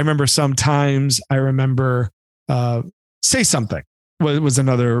 I remember Sometimes. I remember Say Something was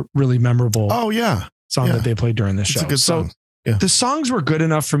another really memorable song that they played during the show. It's a good song. So the songs were good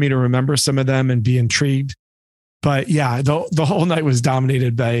enough for me to remember some of them and be intrigued. But yeah, the whole night was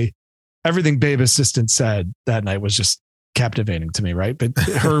dominated by everything Babe Assistant said that night was just captivating to me, right? But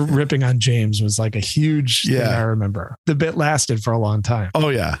her ripping on James was like a huge thing I remember. The bit lasted for a long time. Oh,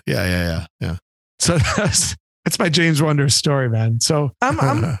 yeah. So that's my James Wonder story, man. So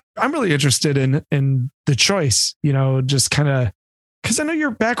I'm really interested in the choice, just kind of, because I know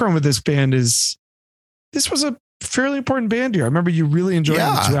your background with this band this was a fairly important band here. I remember you really enjoyed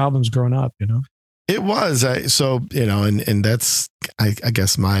the two albums growing up, It was. And that's, I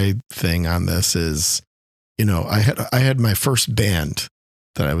guess my thing on this is, I had my first band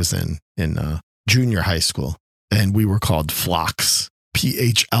that I was in junior high school, and we were called Phlox,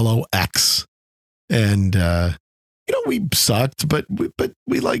 Phlox. And, we sucked, but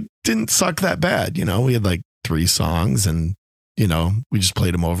we like didn't suck that bad. We had like 3 songs, and, we just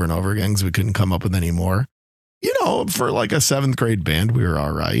played them over and over again because we couldn't come up with any more. For like a 7th grade band, we were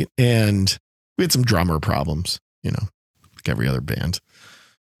all right. And we had some drummer problems, like every other band.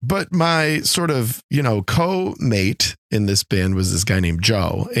 But my sort of, co-mate in this band was this guy named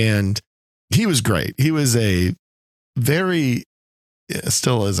Joe, and he was great. He was a very,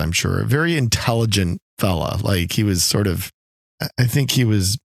 still is, I'm sure, a very intelligent fella. Like he was sort of, I think he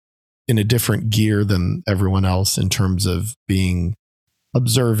was in a different gear than everyone else in terms of being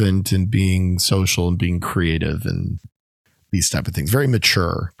observant and being social and being creative and these type of things. Very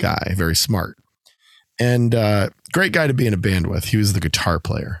mature guy, very smart. And great guy to be in a band with. He was the guitar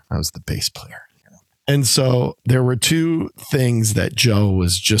player. I was the bass player. And so there were 2 things that Joe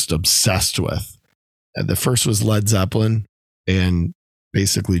was just obsessed with. And the first was Led Zeppelin and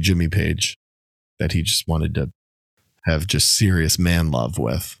basically Jimmy Page, that he just wanted to have just serious man love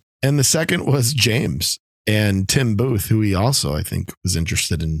with. And the second was James and Tim Booth, who he also, I think, was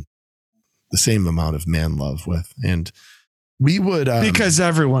interested in the same amount of man love with. And we would because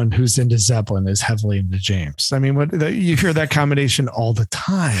everyone who's into Zeppelin is heavily into James. I mean, you hear that combination all the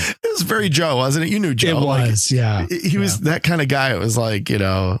time. It was very Joe, wasn't it? You knew Joe. It was, yeah. He was that kind of guy. It was like,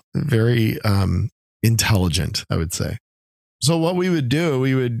 very intelligent, I would say. So what we would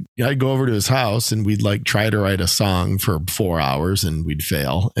do, I'd go over to his house and we'd like try to write a song for 4 hours and we'd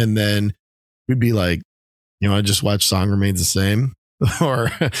fail. And then we'd be like, I just watch Song Remains the Same,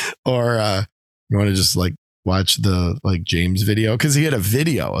 or you want to just like watch the like James video, because he had a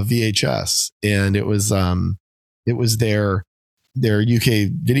VHS, and it was their UK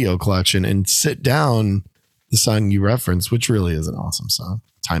video collection. And Sit Down, the song you referenced, which really is an awesome song,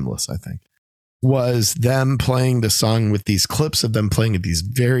 timeless, I think, was them playing the song with these clips of them playing at these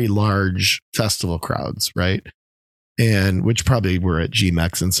very large festival crowds, right? And which probably were at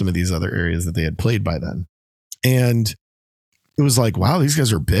GMEX and some of these other areas that they had played by then. And it was like, wow, these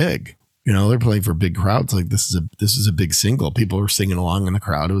guys are big. They're playing for big crowds. Like this is a big single. People were singing along in the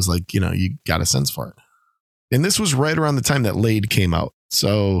crowd. It was like, you got a sense for it. And this was right around the time that Laid came out.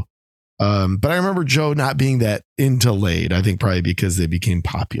 So, but I remember Joe not being that into Laid. I think probably because they became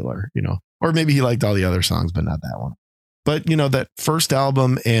popular, or maybe he liked all the other songs, but not that one. But, you know, that first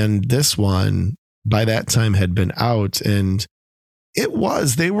album and this one by that time had been out, and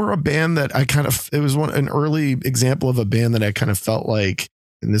they were a band that it was an early example of a band that I kind of felt like,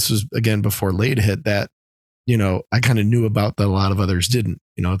 and this was again before Late hit, that, you know, I kind of knew about that a lot of others didn't.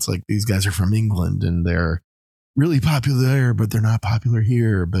 You know, it's like these guys are from England and they're really popular there, but they're not popular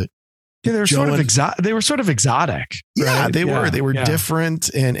here. But yeah, they were sort of exotic. Yeah, right? they were different,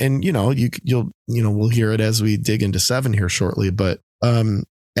 and you know, we'll hear it as we dig into 7 here shortly. But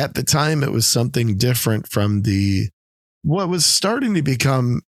at the time, it was something different from what was starting to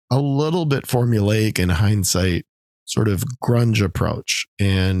become a little bit formulaic in hindsight, sort of grunge approach,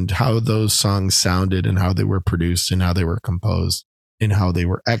 and how those songs sounded and how they were produced and how they were composed and how they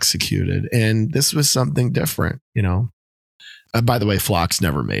were executed. And this was something different, you know. By the way, Phlox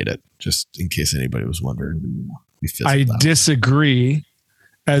never made it, just in case anybody was wondering. I disagree.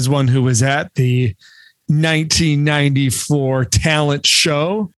 As one who was at the 1994 talent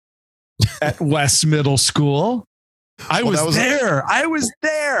show at West Middle School, I was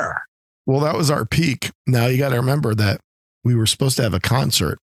there. Well, that was our peak. Now you got to remember that we were supposed to have a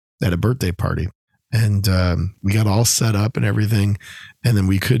concert at a birthday party, and we got all set up and everything. And then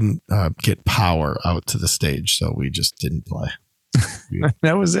we couldn't get power out to the stage. So we just didn't play.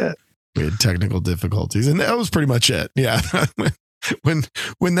 That was it. We had technical difficulties, and that was pretty much it. Yeah.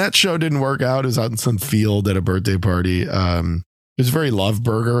 when that show didn't work out, it was out in some field at a birthday party. It was very Love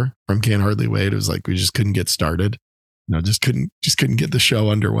Burger from Can't Hardly Wait. It was like, we just couldn't get started. You know, just couldn't get the show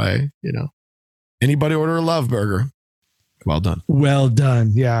underway. You know, anybody order a Love Burger? Well done. Well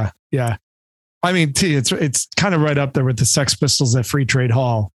done. Yeah. Yeah. I mean, it's kind of right up there with the Sex Pistols at Free Trade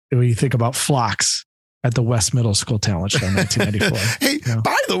Hall when you think about Phlox at the West Middle School talent show in 1994. Hey,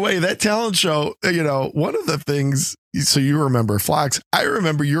 by the way, that talent show, you know, one of the things, so you remember Phlox, I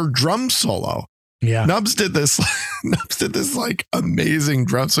remember your drum solo. Yeah. Nubs did this like amazing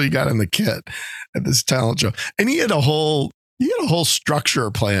drum. So you got in the kit at this talent show, and he had a whole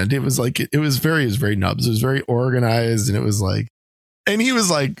structure planned. It was very Nubs. It was very organized, and it was like, and he was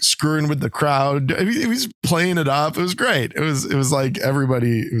like screwing with the crowd. I mean, he was playing it up. It was great. It was like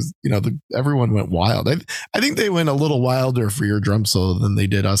everyone went wild. I think they went a little wilder for your drum solo than they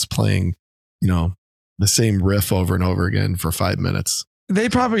did us playing, you know, the same riff over and over again for 5 minutes. They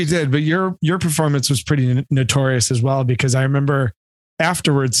probably did, but your performance was pretty notorious as well, because I remember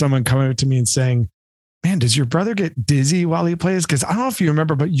afterwards someone coming up to me and saying, "Man, does your brother get dizzy while he plays?" Because I don't know if you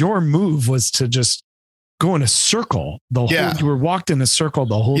remember, but your move was to just go in a circle you were walked in a circle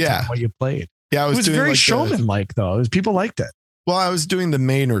the whole time while you played. Yeah, it was doing very like showman-like though. People liked it. Well, I was doing the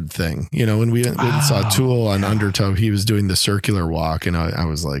Maynard thing, you know, when we saw Tool on Undertow, he was doing the circular walk, and I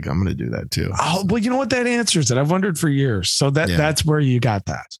was like, I'm going to do that too. Oh, well, you know what? That answers it. I've wondered for years. So that's where you got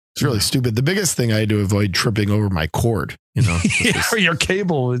that. It's really stupid. The biggest thing I had to avoid tripping over my cord, you know, or your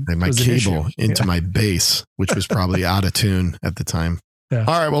cable, my cable into my bass, which was probably out of tune at the time. Yeah.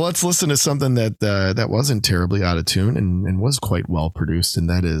 All right, well, let's listen to something that wasn't terribly out of tune and was quite well produced, and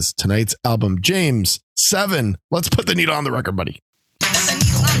that is tonight's album, James 7. Let's put the needle on the record, buddy. Put the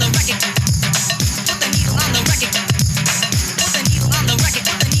needle on the record. Put the needle on the record. Put the needle on the record.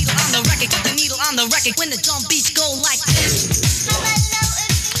 Put the needle on the record. Put the needle on the record. When the drum beats go like this.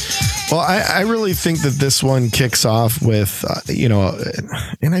 Well, I really think that this one kicks off with, you know,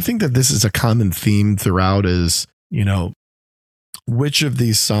 and I think that this is a common theme throughout is, you know, which of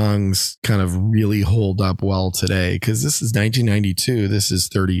these songs kind of really hold up well today? Because this is 1992. This is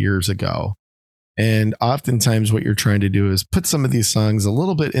 30 years ago. And oftentimes what you're trying to do is put some of these songs a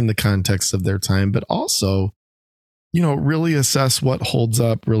little bit in the context of their time, but also, you know, really assess what holds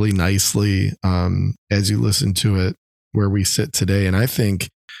up really nicely as you listen to it where we sit today. And I think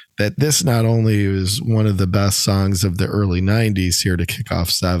that this not only is one of the best songs of the early 90s here to kick off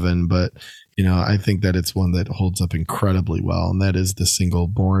 7, but you know, I think that it's one that holds up incredibly well, and that is the single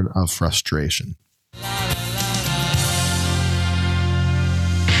Born of Frustration. All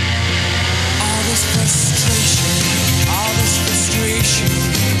this frustration,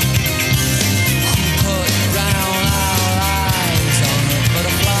 who put round our eyes on a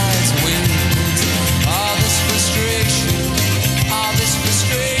butterfly's wings? All this frustration,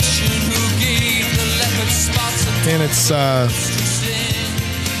 who gave the leopard spots? And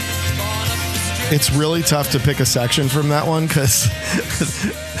it's really tough to pick a section from that one because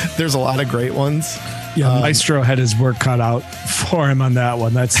there's a lot of great ones. Yeah, Maestro had his work cut out for him on that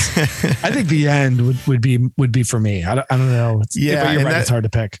one. That's, I think the end would be for me. I don't know. You're right, it's hard to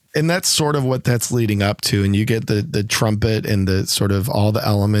pick. And that's sort of what that's leading up to. And you get the trumpet and the sort of all the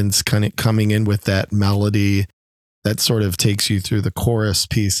elements kind of coming in with that melody that sort of takes you through the chorus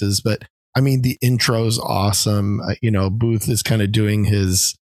pieces. But I mean, the intro's awesome. Booth is kind of doing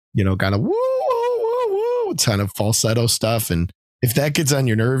his, kind of woo, woo, woo, woo, kind of falsetto stuff. And if that gets on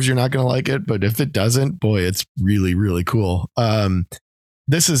your nerves, you're not going to like it. But if it doesn't, boy, it's really, really cool.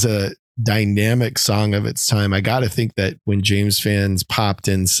 This is a dynamic song of its time. I got to think that when James fans popped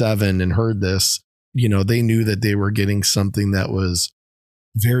in 7 and heard this, they knew that they were getting something that was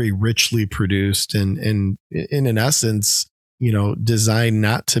very richly produced and in an essence, designed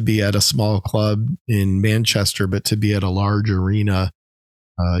not to be at a small club in Manchester, but to be at a large arena,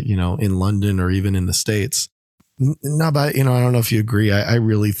 in London or even in the States. No, but, I don't know if you agree. I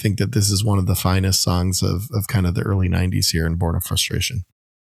really think that this is one of the finest songs of kind of the early 90s here in Born of Frustration.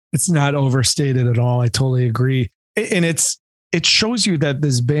 It's not overstated at all. I totally agree. And it shows you that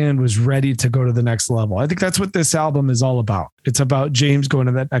this band was ready to go to the next level. I think that's what this album is all about. It's about James going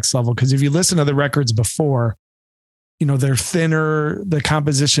to that next level. Because if you listen to the records before, they're thinner. The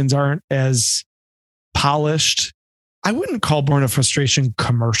compositions aren't as polished. I wouldn't call Born of Frustration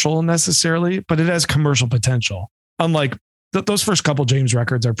commercial necessarily, but it has commercial potential. Unlike those first couple James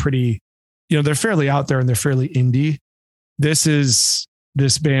records are pretty, they're fairly out there and they're fairly indie. This is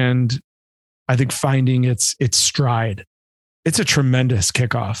this band, I think, finding its stride. It's a tremendous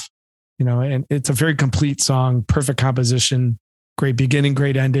kickoff, and it's a very complete song, perfect composition, great beginning,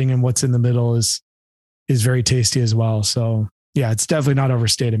 great ending. And what's in the middle is very tasty as well. So yeah, it's definitely not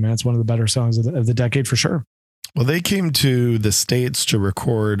overstated, man. It's one of the better songs of the decade for sure. Well, they came to the States to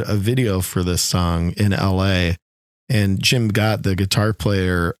record a video for this song in LA, and Jim Gott, the guitar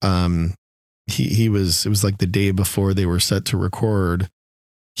player, it was like the day before they were set to record.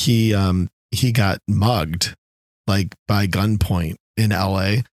 He got mugged like by gunpoint in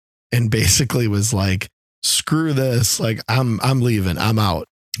LA and basically was like, screw this. Like, I'm leaving. I'm out.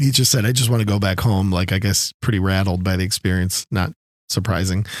 He just said, I just want to go back home. Like, I guess pretty rattled by the experience. Not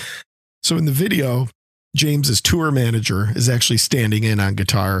surprising. So in the video, James's tour manager is actually standing in on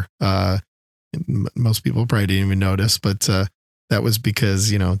guitar. Most people probably didn't even notice, but that was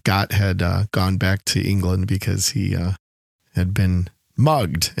because, Gott had gone back to England because he had been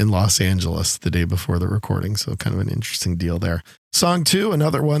mugged in Los Angeles the day before the recording. So kind of an interesting deal there. Song 2,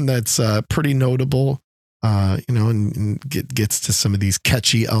 another one that's pretty notable, and gets to some of these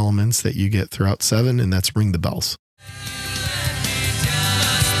catchy elements that you get throughout 7, and that's Ring the Bells.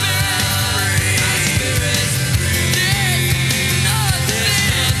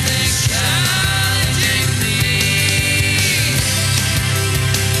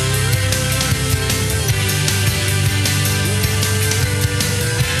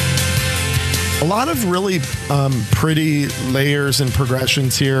 A lot of really pretty layers and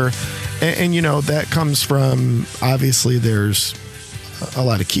progressions here. And that comes from, obviously, there's a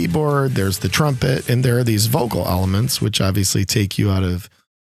lot of keyboard, there's the trumpet, and there are these vocal elements, which obviously take you out of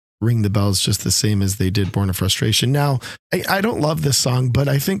Ring the Bells just the same as they did Born of Frustration. Now, I don't love this song, but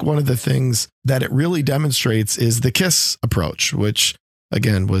I think one of the things that it really demonstrates is the Kiss approach, which,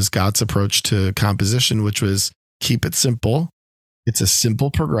 again, was Gott's approach to composition, which was keep it simple. It's a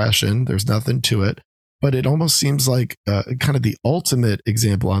simple progression. There's nothing to it, but it almost seems like kind of the ultimate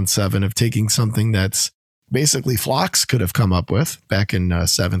example on 7 of taking something that's basically Phlox could have come up with back in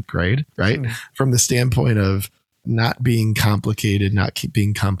 7th grade, right? From the standpoint of not being complicated, not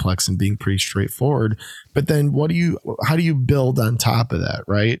being complex, and being pretty straightforward. But then how do you build on top of that,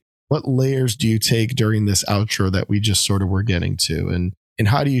 right? What layers do you take during this outro that we just sort of were getting to? And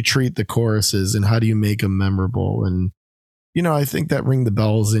how do you treat the choruses, and how do you make them memorable? And I think that Ring the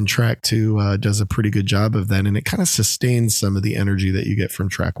Bells in track 2 does a pretty good job of that. And it kind of sustains some of the energy that you get from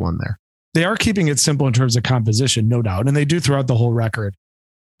track 1 there. They are keeping it simple in terms of composition, no doubt. And they do throughout the whole record.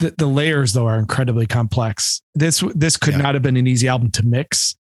 The layers, though, are incredibly complex. This could not have been an easy album to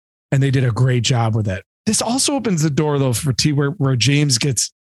mix. And they did a great job with it. This also opens the door, though, for where James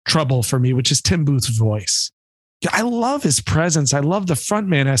gets trouble for me, which is Tim Booth's voice. I love his presence. I love the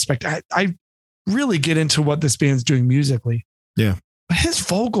frontman aspect. I really get into what this band's doing musically. Yeah. But his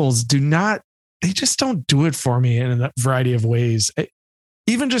vocals they just don't do it for me in a variety of ways.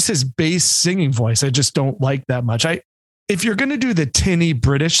 Even just his bass singing voice, I just don't like that much. If you're going to do the tinny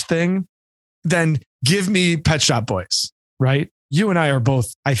British thing, then give me Pet Shop Boys, right? You and I are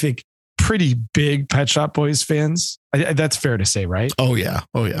both, I think, pretty big Pet Shop Boys fans. That's fair to say, right? Oh yeah.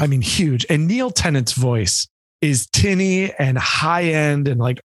 I mean, huge. And Neil Tennant's voice is tinny and high end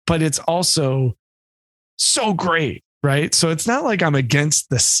but it's also so great, right? So it's not like I'm against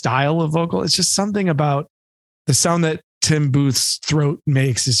the style of vocal. It's just something about the sound that Tim Booth's throat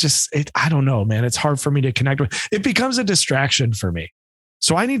makes is just, I don't know, man. It's hard for me to connect with. It becomes a distraction for me.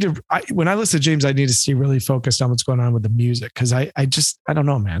 So when I listen to James, I need to stay really focused on what's going on with the music. Cause I don't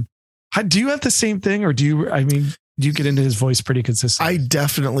know, man. Do you have the same thing, or do you get into his voice pretty consistently? I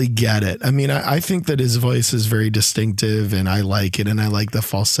definitely get it. I mean, I think that his voice is very distinctive and I like it. And I like the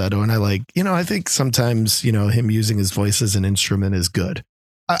falsetto and I think sometimes, him using his voice as an instrument is good.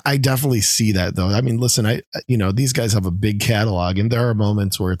 I definitely see that though. I mean, listen, these guys have a big catalog and there are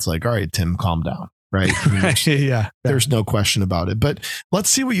moments where it's like, all right, Tim, calm down. Right. There's no question about it. But let's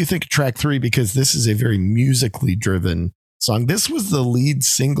see what you think of track 3, because this is a very musically driven song. This was the lead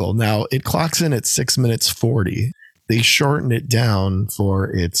single. Now it clocks in at 6 minutes 40. They shortened it down for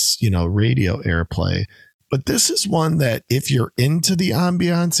its, radio airplay. But this is one that if you're into the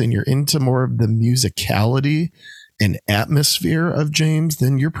ambiance and you're into more of the musicality and atmosphere of James,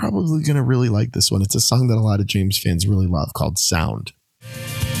 then you're probably going to really like this one. It's a song that a lot of James fans really love called Sound.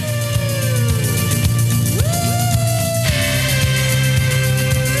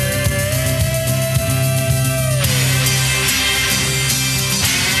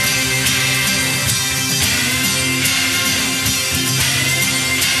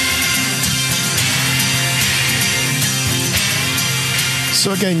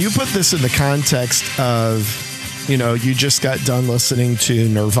 So again, you put this in the context of, you just got done listening to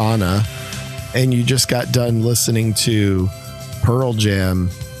Nirvana and you just got done listening to Pearl Jam.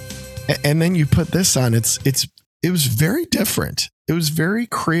 And then you put this on. It was very different. It was very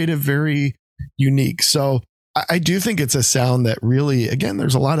creative, very unique. So I do think it's a sound that really, again,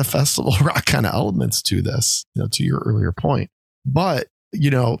 there's a lot of festival rock kind of elements to this, to your earlier point. But,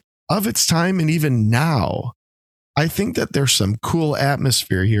 of its time and even now, I think that there's some cool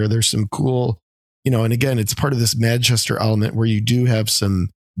atmosphere here. There's some cool, and again, it's part of this Manchester element where you do have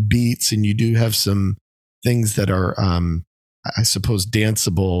some beats and you do have some things that are, I suppose,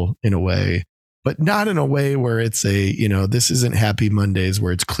 danceable in a way, but not in a way where it's this isn't Happy Mondays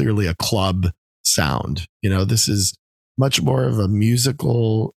where it's clearly a club sound. This is much more of a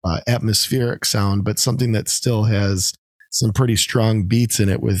musical, atmospheric sound, but something that still has some pretty strong beats in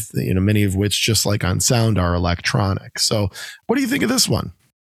it with, many of which, just like on Sound, are electronic. So what do you think of this one?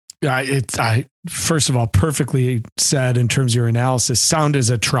 I first of all, perfectly said in terms of your analysis. Sound is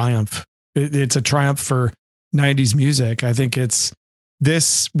a triumph. It's a triumph for 90s music. I think it's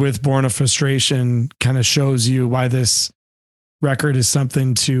this with Born of Frustration kind of shows you why this record is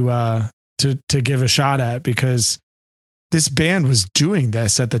something to give a shot at, because this band was doing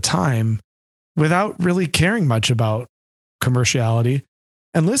this at the time without really caring much about commerciality.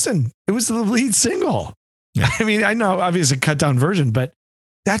 And listen, it was the lead single. Yeah. I mean, I know obviously cut down version, but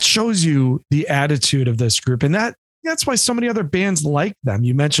that shows you the attitude of this group. And that's why so many other bands like them.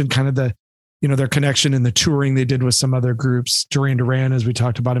 You mentioned kind of the, their connection in the touring they did with some other groups, Duran, as we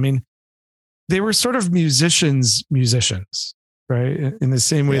talked about. I mean, they were sort of musicians, right? In the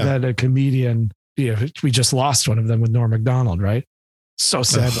same way that a comedian, we just lost one of them with Norm Macdonald, right? So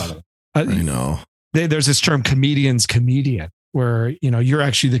sad about it. I know. There's this term comedian, where, you're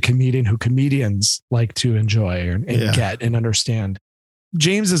actually the comedian who comedians like to enjoy and get and understand.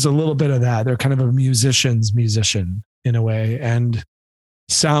 James is a little bit of that. They're kind of a musician in a way. And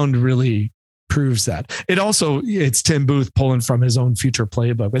Sound really proves that. It's Tim Booth pulling from his own future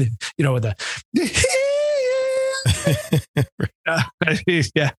playbook, with the,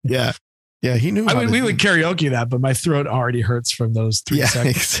 Yeah, he knew. We would karaoke that, but my throat already hurts from those 3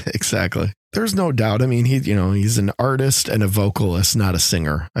 seconds. Exactly. There's no doubt. I mean, he's an artist and a vocalist, not a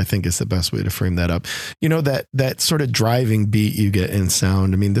singer, I think is the best way to frame that up. That sort of driving beat you get in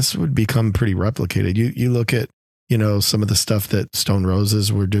Sound. I mean, this would become pretty replicated. You look at, some of the stuff that Stone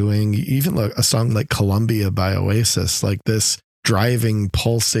Roses were doing, even like a song like Columbia by Oasis, like this driving,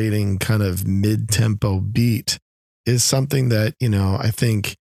 pulsating kind of mid-tempo beat is something that, I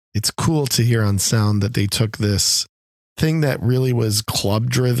think it's cool to hear on Sound that they took this thing that really was club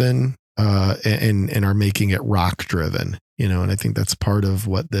driven and are making it rock driven, and I think that's part of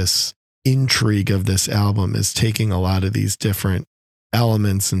what this intrigue of this album is, taking a lot of these different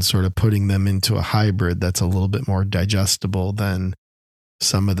elements and sort of putting them into a hybrid that's a little bit more digestible than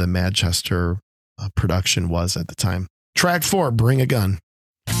some of the Manchester production was at the time. Track 4, Bring a Gun.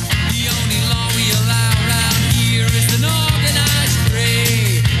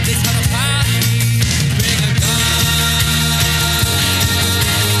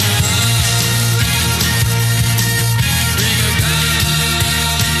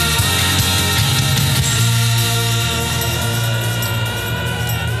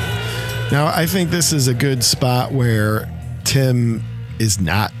 Now, I think this is a good spot where Tim is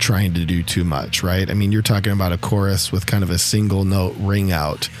not trying to do too much, right? I mean, you're talking about a chorus with kind of a single note ring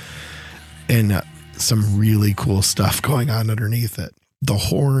out and some really cool stuff going on underneath it. The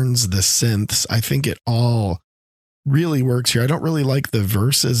horns, the synths, I think it all really works here. I don't really like the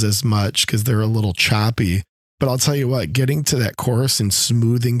verses as much because they're a little choppy, but I'll tell you what, getting to that chorus and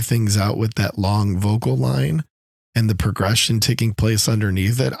smoothing things out with that long vocal line and the progression taking place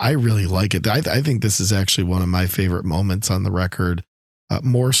underneath it, I really like it. I think this is actually one of my favorite moments on the record,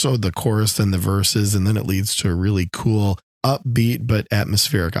 more so the chorus than the verses. And then it leads to a really cool, upbeat, but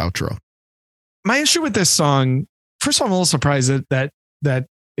atmospheric outro. My issue with this song, first of all, I'm a little surprised that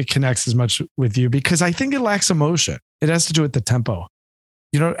it connects as much with you because I think it lacks emotion. It has to do with the tempo,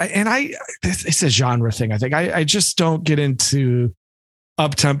 and it's a genre thing. I think I just don't get into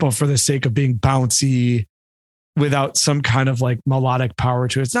up tempo for the sake of being bouncy without some kind of like melodic power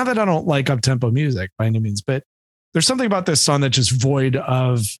to it. It's not that I don't like up tempo music by any means, but there's something about this song that's just void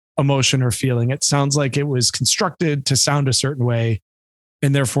of emotion or feeling. It sounds like it was constructed to sound a certain way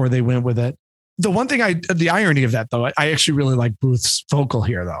and therefore they went with it. The one thing the irony of that though, I actually really like Booth's vocal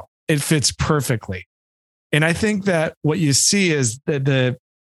here though. It fits perfectly. And I think that what you see is the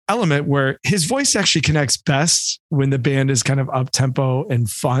element where his voice actually connects best when the band is kind of up tempo and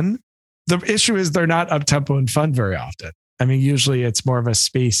fun. The issue is they're not up tempo and fun very often. I mean, usually it's more of a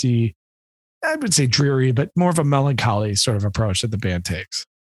spacey, I would say dreary, but more of a melancholy sort of approach that the band takes.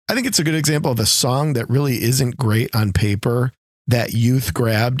 I think it's a good example of a song that really isn't great on paper that Youth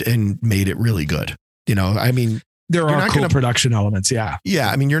grabbed and made it really good. I mean, there are cool production elements. Yeah. Yeah.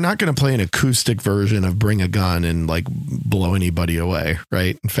 I mean, you're not going to play an acoustic version of Bring a Gun and like blow anybody away.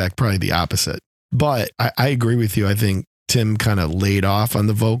 Right. In fact, probably the opposite. But I agree with you. I think Tim kind of laid off on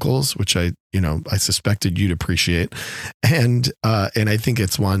the vocals, which I suspected you'd appreciate. And I think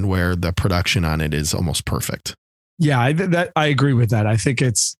it's one where the production on it is almost perfect. Yeah, I agree with that. I think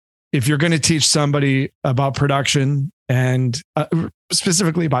if you're going to teach somebody about production and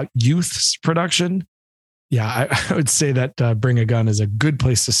specifically about Youth's production, yeah, I would say that Bring a Gun is a good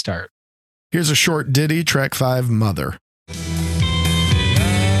place to start. Here's a short ditty, track 5, Mother.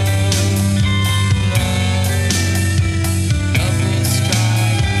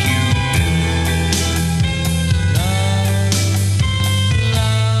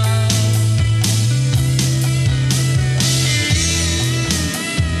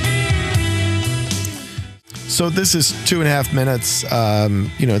 So this is 2.5 minutes.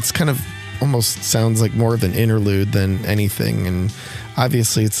 It's kind of almost sounds like more of an interlude than anything. And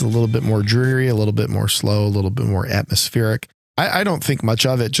obviously it's a little bit more dreary, a little bit more slow, a little bit more atmospheric. I don't think much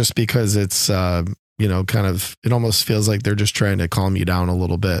of it just because it's, it almost feels like they're just trying to calm you down a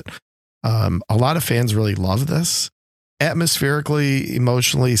little bit. A lot of fans really love this. Atmospherically,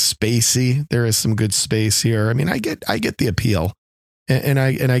 emotionally, spacey. There is some good space here. I mean, I get the appeal. And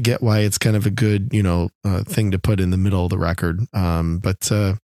I get why it's kind of a good, thing to put in the middle of the record. But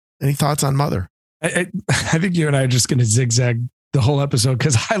any thoughts on Mother? I think you and I are just going to zigzag the whole episode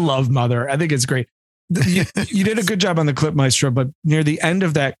because I love Mother. I think it's great. You did a good job on the clip, Maestro, but near the end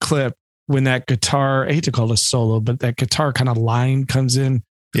of that clip, when that guitar, I hate to call it a solo, but that guitar kind of line comes in.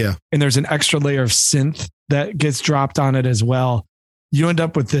 Yeah. And there's an extra layer of synth that gets dropped on it as well. You end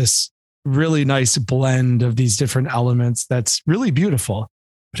up with this really nice blend of these different elements. That's really beautiful.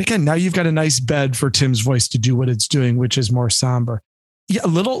 But again, now you've got a nice bed for Tim's voice to do what it's doing, which is more somber. Yeah, a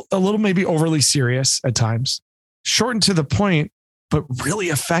little maybe overly serious at times, shortened to the point, but really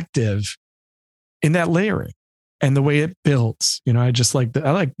effective in that layering and the way it builds. I just like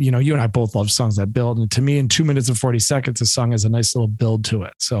you and I both love songs that build. And to me, in 2 minutes and 40 seconds, a song has a nice little build to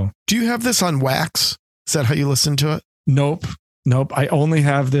it. So do you have this on wax? Is that how you listen to it? Nope. I only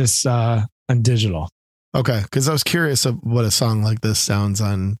have this on digital. Okay. Because I was curious of what a song like this sounds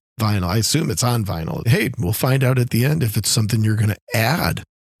on vinyl. I assume it's on vinyl. Hey, we'll find out at the end if it's something you're going to add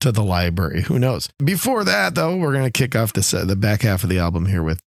to the library. Who knows? Before that, though, we're going to kick off the back half of the album here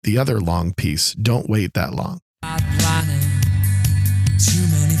with the other long piece, Don't Wait That Long. Too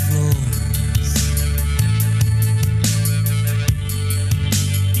many floors.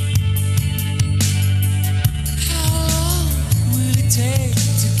 Take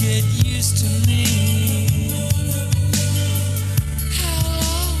to get used to me. How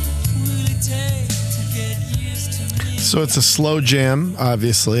long will it take to get used to me? So it's a slow jam,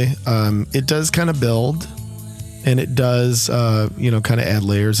 obviously. It does kind of build and it does, kind of add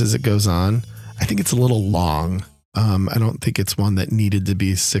layers as it goes on. I think it's a little long. I don't think it's one that needed to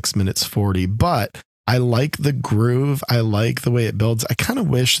be 6 minutes 40, but I like the groove. I like the way it builds. I kind of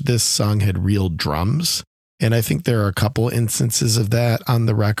wish this song had real drums. And I think there are a couple instances of that on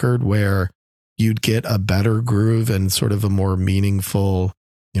the record where you'd get a better groove and sort of a more meaningful,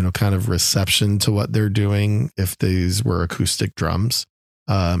 kind of reception to what they're doing if these were acoustic drums.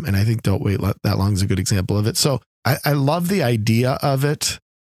 And I think Don't Wait That Long is a good example of it. So I love the idea of it.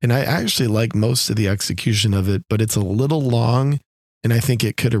 And I actually like most of the execution of it, but it's a little long. And I think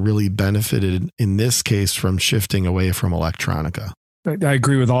it could have really benefited in this case from shifting away from electronica. I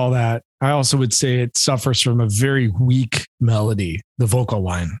agree with all that. I also would say it suffers from a very weak melody, the vocal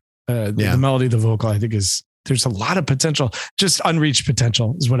line. The melody, the vocal, I think there's a lot of potential, just unreached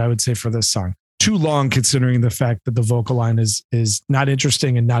potential is what I would say for this song. Too long considering the fact that the vocal line is not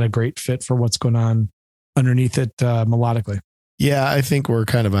interesting and not a great fit for what's going on underneath it melodically. Yeah, I think we're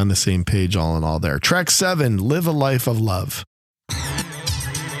kind of on the same page all in all there. Track 7, Live a Life of Love.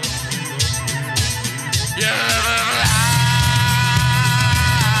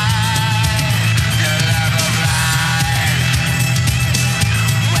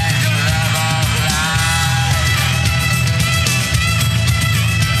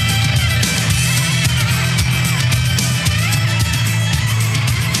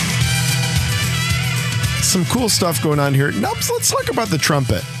 Some cool stuff going on here. Nubs, let's talk about the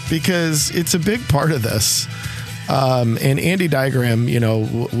trumpet because it's a big part of this. And Andy Diagram,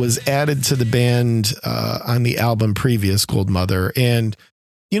 was added to the band on the album previous, Gold Mother. And,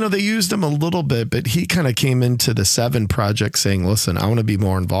 they used him a little bit, but he kind of came into the Seven project saying, listen, I want to be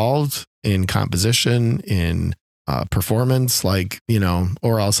more involved in composition, in performance,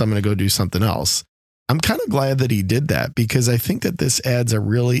 or else I'm going to go do something else. I'm kind of glad that he did that because I think that this adds a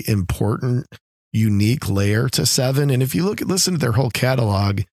really important unique layer to Seven. And if you listen to their whole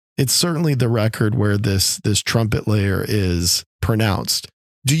catalog, it's certainly the record where this trumpet layer is pronounced.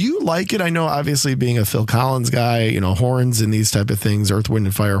 Do you like it? I know obviously being a Phil Collins guy, horns and these type of things, Earth, Wind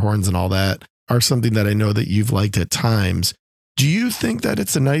and Fire horns and all that are something that I know that you've liked at times. Do you think that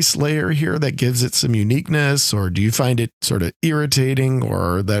it's a nice layer here that gives it some uniqueness, or do you find it sort of irritating,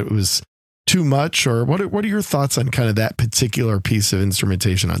 or that it was too much, or what are your thoughts on kind of that particular piece of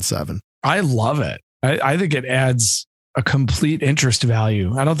instrumentation on Seven? I love it. I think it adds a complete interest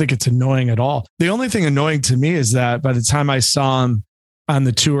value. I don't think it's annoying at all. The only thing annoying to me is that by the time I saw him on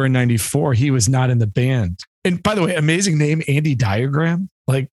the tour in '94, he was not in the band. And by the way, amazing name, Andy Diagram.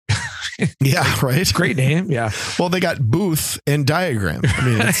 Yeah, right. Great name. Yeah. Well, they got Booth and Diagram. I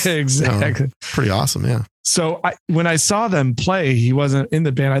mean, it's, exactly. Pretty awesome. Yeah. So when I saw them play, he wasn't in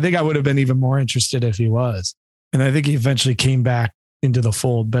the band. I think I would have been even more interested if he was. And I think he eventually came back into the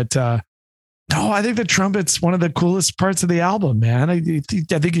fold. But no, I think the trumpet's one of the coolest parts of the album, man. I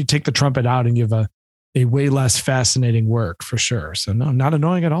think you take the trumpet out and you have a way less fascinating work for sure. So no, not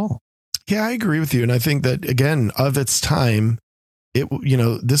annoying at all. Yeah, I agree with you. And I think that, again, of its time,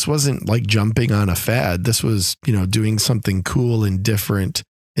 this wasn't like jumping on a fad. This was, doing something cool and different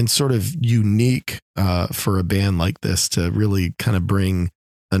and sort of unique for a band like this to really kind of bring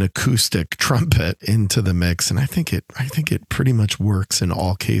an acoustic trumpet into the mix. And I think it pretty much works in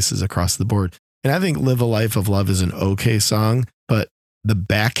all cases across the board. And I think Live a Life of Love is an okay song, but the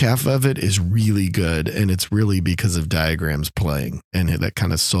back half of it is really good. And it's really because of Diagram's playing and that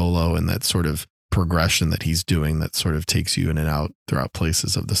kind of solo and that sort of progression that he's doing that sort of takes you in and out throughout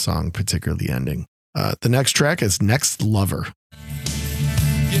places of the song, particularly the ending. The next track is Next Lover.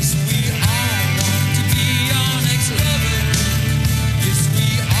 Yes, we all want to be your next lover. Yes,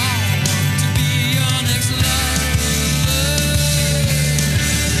 we all want to be your next lover.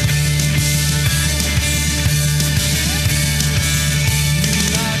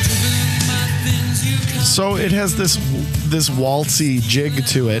 So it has this waltzy jig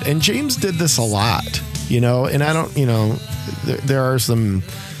to it, and James did this a lot, and I don't, there are some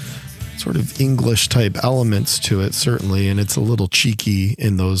sort of English type elements to it, certainly, and it's a little cheeky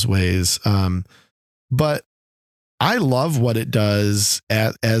in those ways. But I love what it does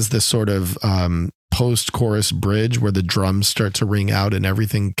as this sort of post-chorus bridge where the drums start to ring out and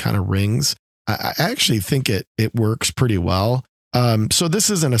everything kind of rings. I actually think it works pretty well. So this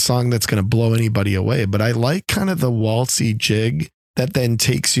isn't a song that's going to blow anybody away, but I like kind of the waltzy jig that then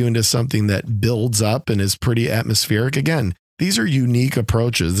takes you into something that builds up and is pretty atmospheric. Again, these are unique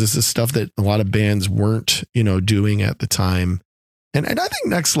approaches. This is stuff that a lot of bands weren't, doing at the time. And I think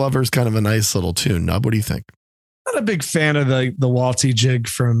Next Lover is kind of a nice little tune. Nub, what do you think? Not a big fan of the waltzy jig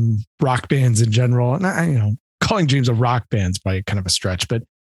from rock bands in general. And calling James a rock band's by kind of a stretch, but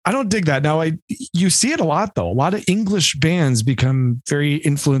I don't dig that. Now you see it a lot though. A lot of English bands become very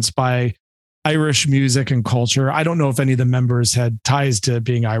influenced by Irish music and culture. I don't know if any of the members had ties to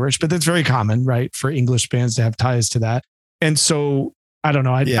being Irish, but that's very common, right? For English bands to have ties to that. And so I don't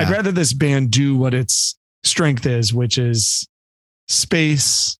know. I'd rather this band do what its strength is, which is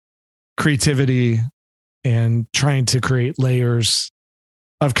space, creativity, and trying to create layers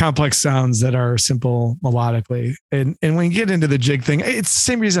of complex sounds that are simple melodically. And when you get into the jig thing, it's the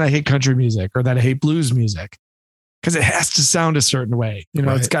same reason I hate country music or that I hate blues music. because it has to sound a certain way. You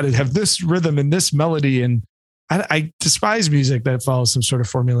know, it's Right. got to have this rhythm and this melody. And I despise music that follows some sort of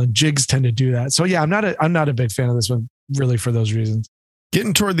formula, and jigs tend to do that. So yeah, I'm not a big fan of this one, really, for those reasons.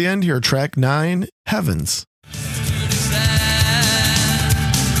 Getting toward the end here, track 9, Heavens.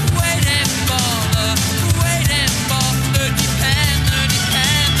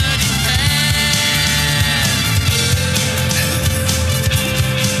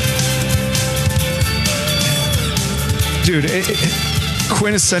 Dude,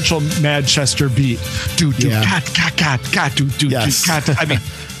 quintessential Manchester beat. Dude, Yeah. got, dude, Yes. got. I mean,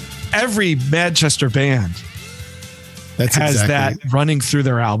 every Manchester band That's has exactly, that running through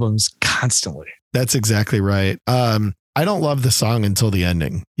their albums constantly. That's exactly right. I don't love the song until the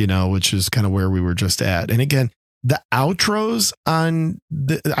ending, you know, which is kind of where we were just at. And again, the outros on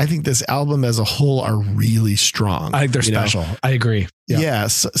I think this album as a whole are really strong. I think they're you know? special. I agree. Yeah.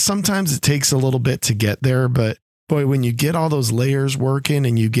 Sometimes it takes a little bit to get there, but boy, when you get all those layers working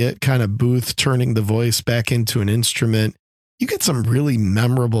and you get kind of Booth turning the voice back into an instrument, you get some really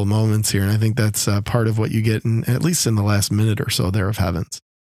memorable moments here. And I think that's part of what you get at least in the last minute or so there of Heavens.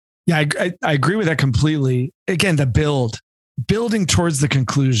 Yeah, I agree with that completely. Again, the building towards the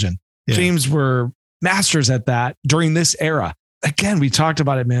conclusion. Yeah. James were masters at that during this era. Again, we talked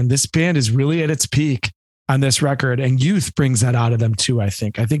about it, man. This band is really at its peak on this record, and Youth brings that out of them too. I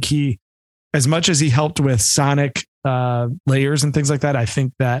think he, as much as he helped with sonic layers and things like that, I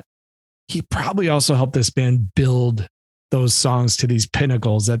think that he probably also helped this band build those songs to these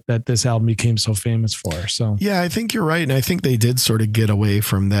pinnacles that this album became so famous for. So Yeah, I think you're right. And I think they did sort of get away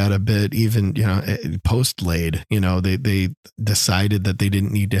from that a bit, even, you know, post Laid, you know, they decided that they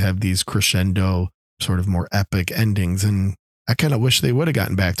didn't need to have these crescendo sort of more epic endings. And I kind of wish they would have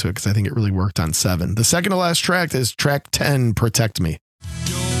gotten back to it because I think it really worked on 7. The second to last track is track 10, Protect Me.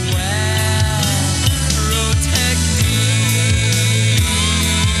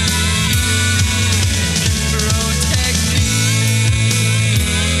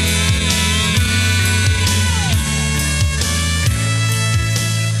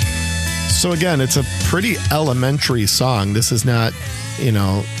 So again, it's a pretty elementary song. This is not, you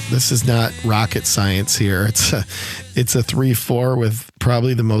know, this is not rocket science here. It's a 3/4 with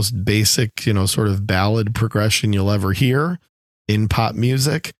probably the most basic, you know, sort of ballad progression you'll ever hear in pop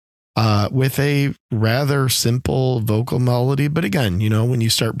music, with a rather simple vocal melody. But again, you know, when you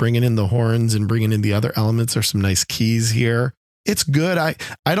start bringing in the horns and bringing in the other elements, there's some nice keys here. It's good.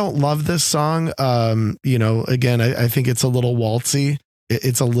 I don't love this song. You know, again, I think it's a little waltzy.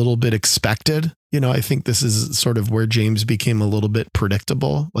 It's a little bit expected. You know, I think this is sort of where James became a little bit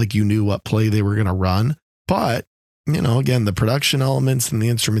predictable. Like you knew what play they were going to run. But, you know, again, the production elements and the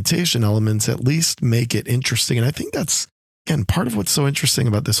instrumentation elements at least make it interesting. And I think that's, again, part of what's so interesting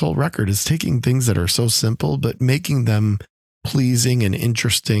about this whole record is taking things that are so simple, but making them pleasing and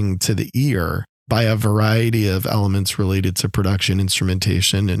interesting to the ear by a variety of elements related to production,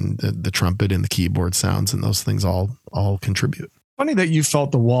 instrumentation, and the trumpet and the keyboard sounds. And those things all contribute. funny that you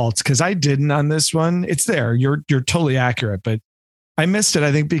felt the waltz, because I didn't on this one. It's there. You're totally accurate, but I missed it.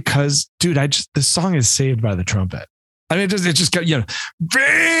 I think because, dude, the song is saved by the trumpet. I mean, it just got, you know,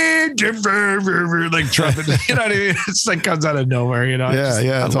 like trumpet, you know what I mean? It's like comes out of nowhere, you know?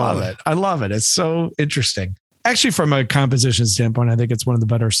 I love it. I love it. It's so interesting. Actually, from a composition standpoint, I think it's one of the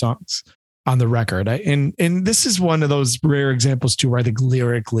better songs on the record. And this is one of those rare examples too, where I think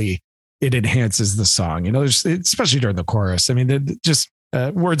lyrically it enhances the song, you know, especially during the chorus. I mean, just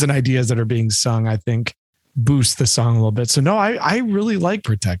words and ideas that are being sung, I think boost the song a little bit. So no, I really like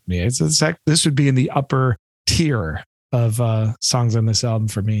Protect Me. This would be in the upper tier of songs on this album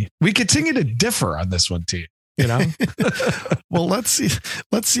for me. We continue to differ on this one too, you know? Well, let's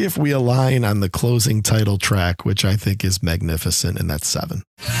see if we align on the closing title track, which I think is magnificent, and that's 7.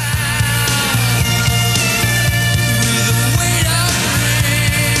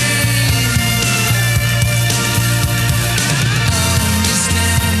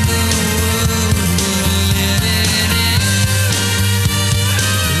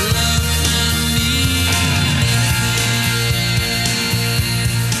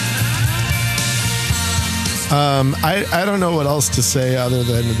 I don't know what else to say other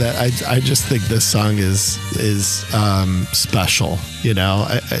than that. I just think this song is special. You know,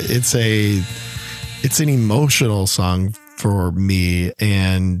 it's an emotional song for me,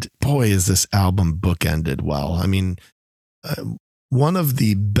 and boy, is this album bookended well. I mean, one of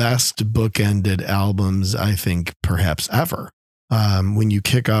the best bookended albums I think perhaps ever. When you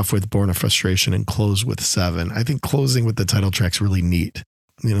kick off with Born of Frustration and close with 7, I think closing with the title track's really neat.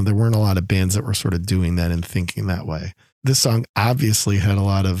 You know, there weren't a lot of bands that were sort of doing that and thinking that way. This song obviously had a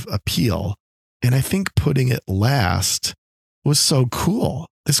lot of appeal, And I think putting it last was so cool.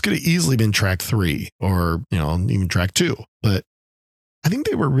 This could have easily been track 3 or, even track 2. But I think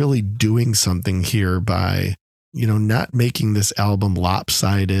they were really doing something here by, not making this album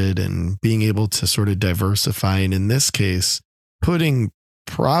lopsided and being able to sort of diversify. And in this case, putting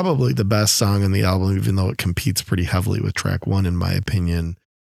probably the best song on the album, even though it competes pretty heavily with track 1, in my opinion,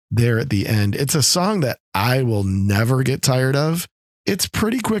 there at the end. It's a song that I will never get tired of. It's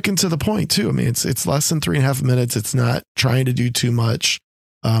pretty quick and to the point too. I mean, it's less than 3.5 minutes. It's not trying to do too much.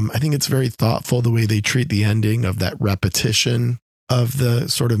 I think it's very thoughtful the way they treat the ending of that repetition of the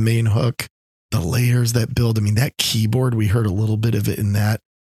sort of main hook, the layers that build. I mean, that keyboard, we heard a little bit of it in that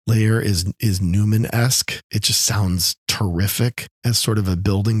layer is Newman-esque. It just sounds terrific as sort of a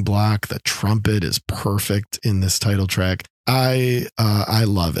building block. The trumpet is perfect in this title track. I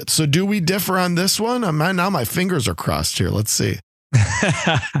love it. So do we differ on this one? Now my fingers are crossed here. Let's see.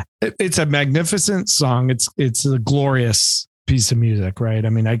 It's a magnificent song. It's a glorious piece of music, right? I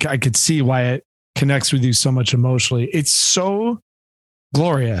mean, I could see why it connects with you so much emotionally. It's so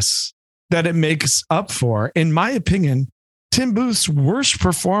glorious that it makes up for, in my opinion, Tim Booth's worst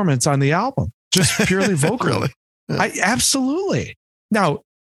performance on the album, just purely vocally. Really? Yeah. Absolutely. Now,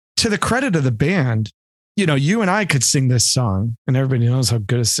 to the credit of the band, you and I could sing this song, and everybody knows how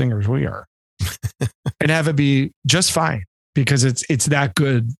good as singers we are, and have it be just fine because it's that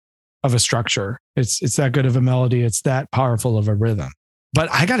good of a structure. It's that good of a melody. It's that powerful of a rhythm. But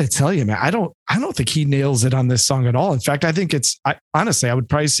I got to tell you, man, I don't think he nails it on this song at all. In fact, I think honestly, I would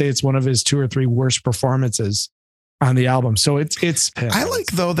probably say it's one of his 2 or 3 worst performances on the album. So it's I like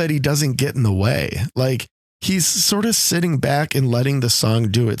though that he doesn't get in the way. Like he's sort of sitting back and letting the song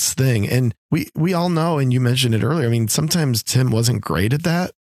do its thing. And we all know, and you mentioned it earlier, I mean, sometimes Tim wasn't great at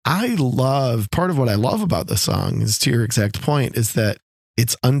that. Part of what I love about the song is, to your exact point, is that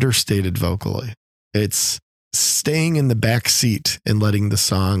it's understated vocally. It's staying in the back seat and letting the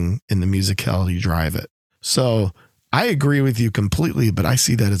song and the musicality drive it. So I agree with you completely, but I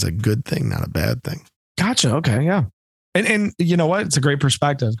see that as a good thing, not a bad thing. Gotcha. Okay. Yeah. And you know what? It's a great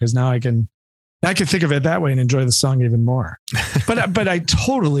perspective because now I can think of it that way and enjoy the song even more. But I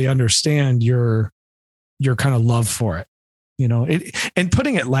totally understand your kind of love for it. And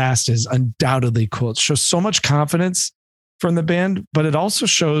putting it last is undoubtedly cool. It shows so much confidence from the band, but it also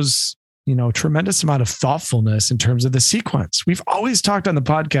shows, tremendous amount of thoughtfulness in terms of the sequence. We've always talked on the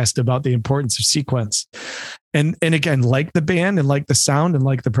podcast about the importance of sequence. And again, like the band and like the sound and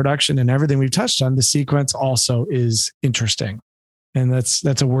like the production and everything we've touched on, the sequence also is interesting. And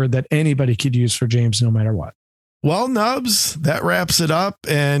that's a word that anybody could use for James, no matter what. Well, Nubs, that wraps it up.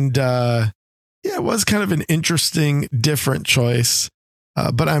 And it was kind of an interesting, different choice.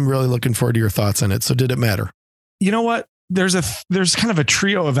 But I'm really looking forward to your thoughts on it. So did it matter? You know what? There's kind of a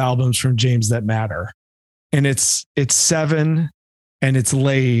trio of albums from James that matter. And it's 7 and it's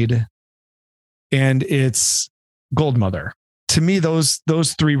Laid and it's Goldmother. To me, those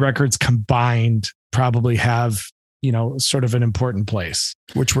 3 records combined probably have, sort of an important place.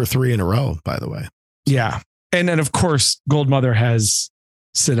 Which were 3 in a row, by the way. Yeah. And then of course, Goldmother has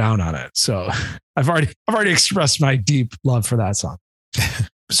Sit Down on it. So I've already expressed my deep love for that song.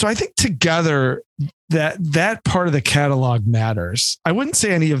 So I think together that part of the catalog matters. I wouldn't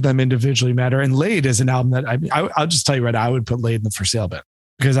say any of them individually matter. And Laid is an album that I'll just tell you right now, I would put Laid in the for sale bin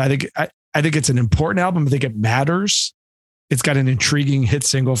because I think it's an important album. I think it matters. It's got an intriguing hit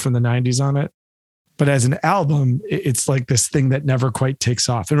single from the 90s on it. But as an album, it's like this thing that never quite takes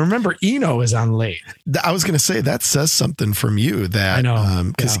off. And remember, Eno is on Laid. I was going to say that says something from you that I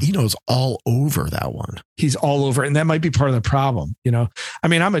know because Eno's all over that one. He's all over. And that might be part of the problem. I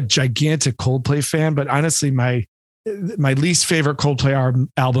mean, I'm a gigantic Coldplay fan, but honestly, my least favorite Coldplay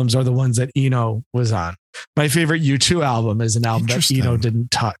albums are the ones that Eno was on. My favorite U2 album is an album that Eno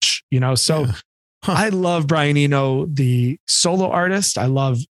didn't touch, so yeah. I love Brian Eno, the solo artist. I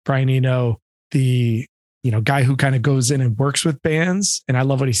love Brian Eno, the guy who kind of goes in and works with bands, and I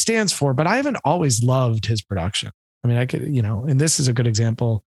love what he stands for, but I haven't always loved his production. I mean, I could, and this is a good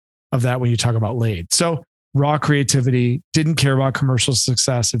example of that when you talk about Laid. So raw creativity, didn't care about commercial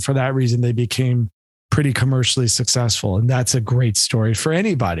success. And for that reason, they became pretty commercially successful. And that's a great story for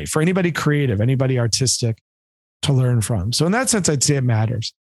anybody creative, anybody artistic to learn from. So in that sense, I'd say it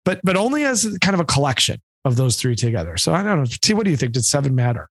matters, but only as kind of a collection of those 3 together. So I don't know. T, what do you think? Did 7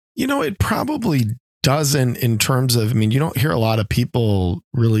 matter? It probably doesn't in terms of, I mean, you don't hear a lot of people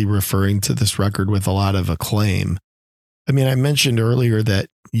really referring to this record with a lot of acclaim. I mean, I mentioned earlier that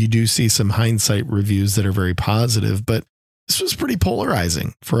you do see some hindsight reviews that are very positive, but this was pretty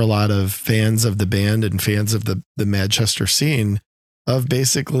polarizing for a lot of fans of the band and fans of the Manchester scene of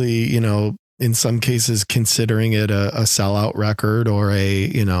basically, in some cases considering it a sellout record or a,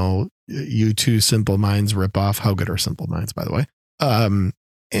 U2 Simple Minds ripoff. How good are Simple Minds, by the way?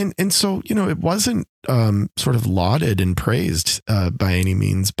 And so, it wasn't sort of lauded and praised by any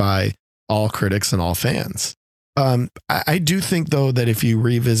means by all critics and all fans. I do think, though, that if you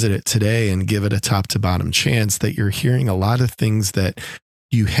revisit it today and give it a top to bottom chance, that you're hearing a lot of things that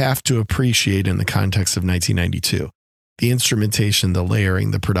you have to appreciate in the context of 1992. The instrumentation, the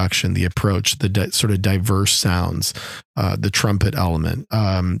layering, the production, the approach, the sort of diverse sounds, the trumpet element,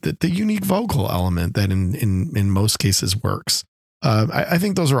 the unique vocal element that in most cases works. I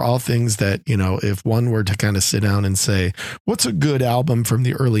think those are all things that, if one were to kind of sit down and say, what's a good album from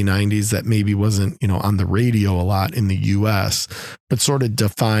the early 90s that maybe wasn't, on the radio a lot in the US, but sort of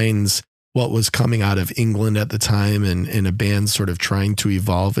defines what was coming out of England at the time and a band sort of trying to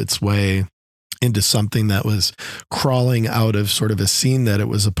evolve its way into something that was crawling out of sort of a scene that it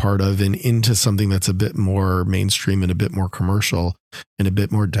was a part of and into something that's a bit more mainstream and a bit more commercial and a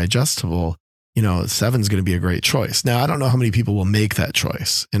bit more digestible. Seven's going to be a great choice. Now, I don't know how many people will make that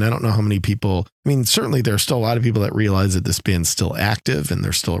choice. And I don't know how many people, certainly there's still a lot of people that realize that this band's still active and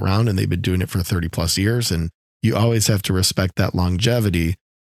they're still around and they've been doing it for 30 plus years. And you always have to respect that longevity.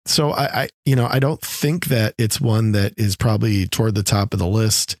 So I don't think that it's one that is probably toward the top of the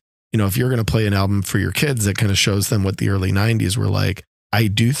list. If you're going to play an album for your kids that kind of shows them what the early 90s were like, I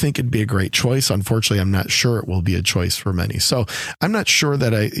do think it'd be a great choice. Unfortunately, I'm not sure it will be a choice for many. So I'm not sure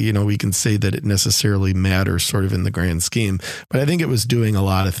that we can say that it necessarily matters sort of in the grand scheme, but I think it was doing a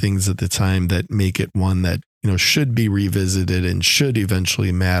lot of things at the time that make it one that, should be revisited and should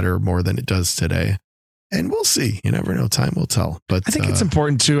eventually matter more than it does today. And we'll see. You never know. Time will tell. But I think it's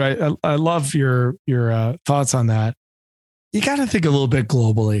important too. I love your thoughts on that. You got to think a little bit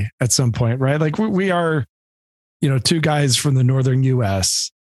globally at some point, right? Like we are, two guys from the northern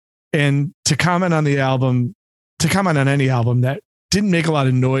US, and to comment on any album that didn't make a lot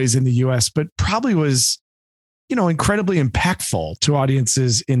of noise in the US, but probably was, incredibly impactful to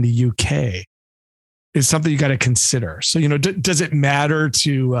audiences in the UK is something you got to consider. So, does it matter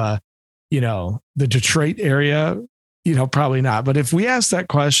to, the Detroit area? Probably not. But if we ask that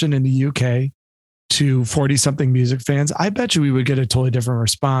question in the UK to 40 something music fans, I bet you we would get a totally different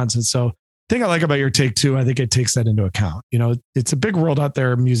response. And so the thing I like about your take too, I think it takes that into account. It's a big world out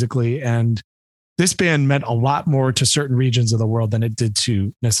there musically, and this band meant a lot more to certain regions of the world than it did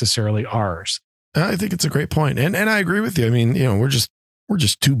to necessarily ours. I think it's a great point. And I agree with you. We're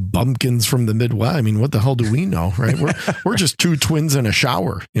just two bumpkins from the Midwest. What the hell do we know, right? We're just two twins in a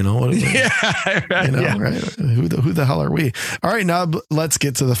shower, Right. Right? Who the hell are we? All right, now let's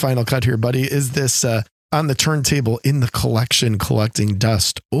get to the final cut here, buddy. Is this on the turntable, in the collection, collecting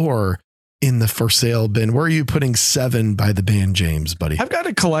dust, or in the for sale bin? Where are you putting 7 by the band James, buddy? I've got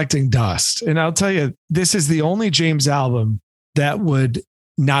it collecting dust, and I'll tell you, this is the only James album that would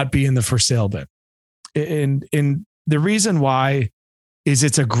not be in the for sale bin. And the reason why is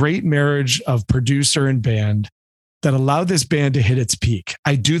it's a great marriage of producer and band that allowed this band to hit its peak.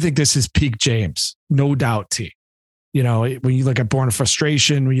 I do think this is peak James, no doubt, T. When you look at Born of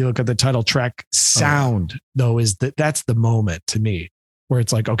Frustration, when you look at the title track, sound, though, that's the moment to me where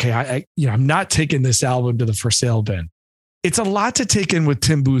it's like, okay, I'm not taking this album to the for sale bin. It's a lot to take in with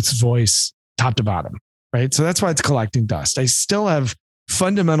Tim Booth's voice top to bottom, right? So that's why it's collecting dust. I still have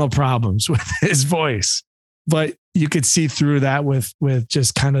fundamental problems with his voice, but you could see through that with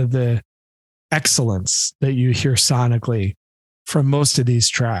just kind of the excellence that you hear sonically from most of these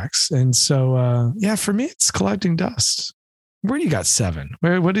tracks. And so, for me, it's collecting dust. Where do you got 7?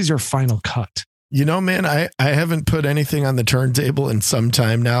 What is your final cut? Man, I haven't put anything on the turntable in some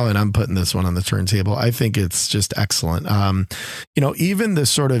time now, and I'm putting this one on the turntable. I think it's just excellent. Even the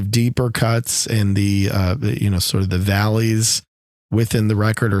sort of deeper cuts and the sort of the valleys within the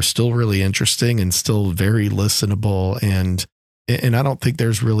record are still really interesting and still very listenable. And I don't think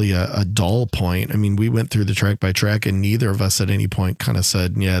there's really a dull point. We went through the track by track and neither of us at any point kind of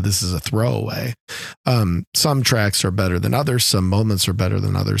said, yeah, this is a throwaway. Some tracks are better than others. Some moments are better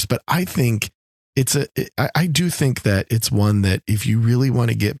than others, but I think I do think that it's one that if you really want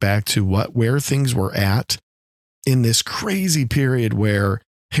to get back to where things were at in this crazy period where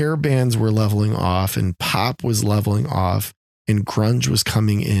hair bands were leveling off and pop was leveling off and grunge was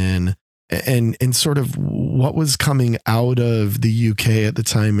coming in and sort of what was coming out of the UK at the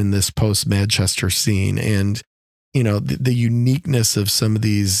time in this post Manchester scene, and the uniqueness of some of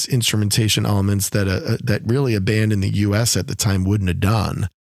these instrumentation elements that really a band in the US at the time wouldn't have done,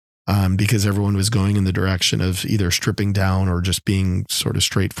 because everyone was going in the direction of either stripping down or just being sort of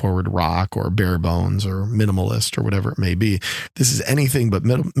straightforward rock or bare bones or minimalist or whatever it may be. This is anything but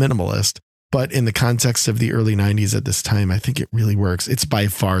minimalist. But in the context of the early 90s at this time, I think it really works. It's by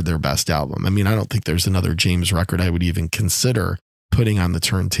far their best album. I mean, I don't think there's another James record I would even consider putting on the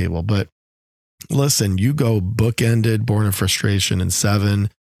turntable. But listen, you go bookended, Born of Frustration, and Seven.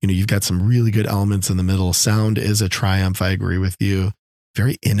 You know, you've got some really good elements in the middle. Sound is a triumph. I agree with you.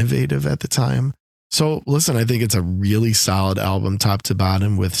 Very innovative at the time. So listen, I think it's a really solid album, top to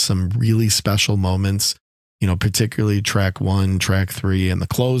bottom, with some really special moments, you know, particularly track 1, track 3, and the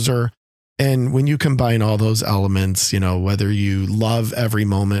closer. And when you combine all those elements, you know, whether you love every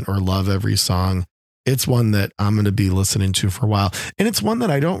moment or love every song, it's one that I'm going to be listening to for a while. And it's one that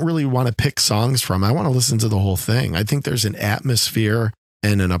I don't really want to pick songs from. I want to listen to the whole thing. I think there's an atmosphere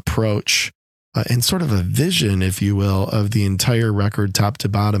and an approach and sort of a vision, if you will, of the entire record top to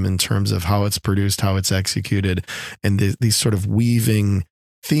bottom in terms of how it's produced, how it's executed, and these sort of weaving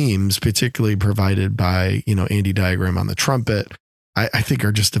themes, particularly provided by, you know, Andy Diagram on the trumpet, I think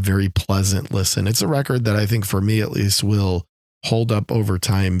are just a very pleasant listen. It's a record that I think, for me at least, will hold up over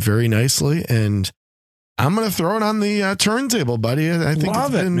time very nicely. And I'm going to throw it on the turntable, buddy. I think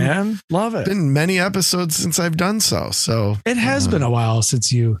Love it, man. Love it. Been many episodes since I've done so. So it has been a while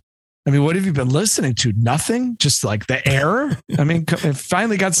since you. I mean, what have you been listening to? Nothing? Just like the air? I mean, it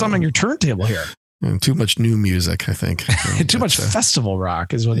finally got some on your turntable here. Too much new music, I think. Too much festival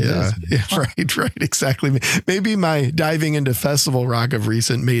rock is what it is. Yeah, right, exactly. Maybe my diving into festival rock of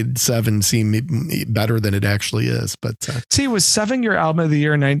recent made Seven seem better than it actually is. But see, was Seven your album of the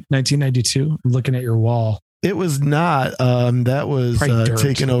year in 1992? I'm looking at your wall. It was not. That was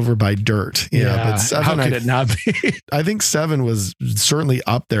taken over by Dirt. Yeah, but Seven, how could it not be? I think Seven was certainly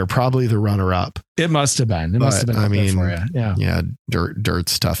up there, probably the runner-up. It must have been. It must have been. I mean, for you. Yeah.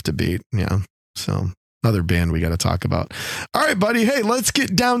 Dirt's tough to beat. Yeah. So another band we got to talk about. All right, buddy. Hey, let's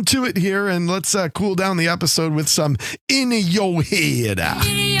get down to it here and let's cool down the episode with some In Your Head.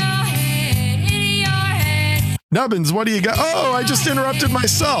 Nubbins, what do you got? Oh, I just interrupted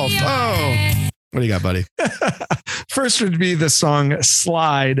myself. Oh, what do you got, buddy? First would be the song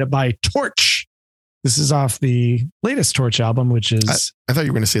Slide by Torch. This is off the latest Torch album, which is... I thought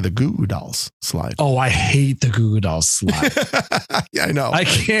you were going to say the Goo Goo Dolls Slide. Oh, I hate the Goo Goo Dolls Slide. Yeah, I know. I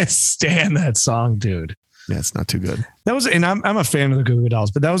can't stand that song, dude. Yeah, it's not too good. That was, and I'm a fan of the Goo Goo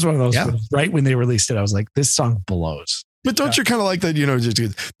Dolls, but that was one of those, right when they released it, I was like, this song blows. But don't you kind of like that, you know, just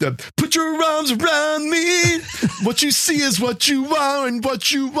put your arms around me. What you see is what you are, and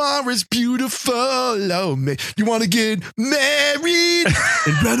what you are is beautiful. Oh, man. You want to get married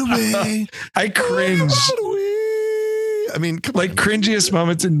and run away. I cringe. I mean, come like on. Cringiest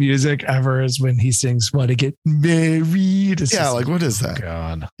moments in music ever is when he sings "Want to Get Married." It's like what is that?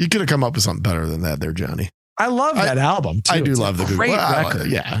 God, you could have come up with something better than that, there, Johnny. I love that album too. I do love the great record.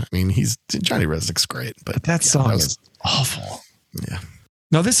 Yeah, I mean, Johnny Resnick's great, but that song is awful. Yeah.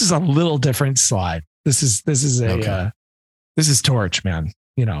 No, this is a little different Slide. This is this is Torch, man.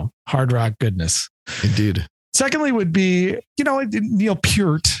 You know, hard rock goodness. Indeed. Secondly, would be Neil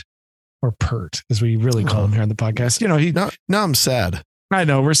Peart. Or Pert, as we really call him here on the podcast. You know, now I'm sad. I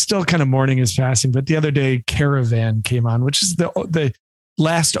know we're still kind of mourning his passing, but the other day Caravan came on, which is the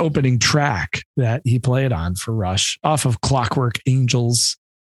last opening track that he played on for Rush off of Clockwork Angels.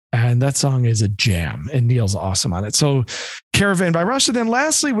 And that song is a jam and Neil's awesome on it. So Caravan by Rush. And then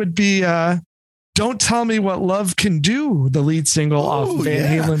lastly would be Don't Tell Me What Love Can Do, the lead single off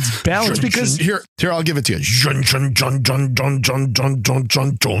Van Halen's Balance. Because here, I'll give it to you.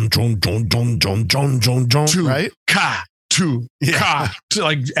 Right?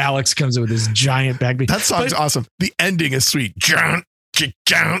 Like Alex comes in with his giant backbeat. That song's awesome. The ending is sweet. Yeah, it's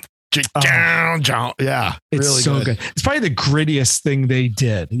really so good. It's probably the grittiest thing they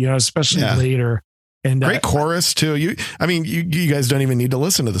did, you know, especially later. And great chorus too. You guys don't even need to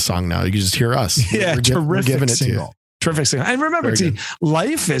listen to the song now. You can just hear us. Yeah, we're giving it single. to you. Terrific single. And remember,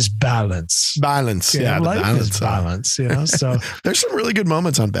 life is balance. Balance. Yeah, life is balance. You know, so there's some really good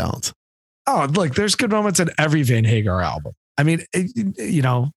moments on Balance. Oh, look, there's good moments in every Van Hagar album. I mean, you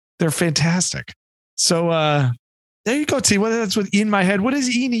know, they're fantastic. So there you go, T. Whether that's with In My Head. What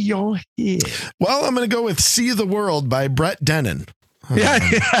is In Your Head? Well, I'm going to go with See the World by Brett Dennen. Yeah.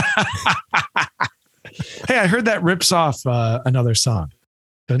 Hey, I heard that rips off another song.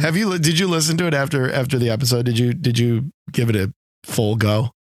 Did you listen to it after the episode? Did you give it a full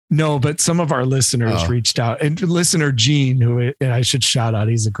go? No, but some of our listeners reached out, and listener Gene, who I should shout out,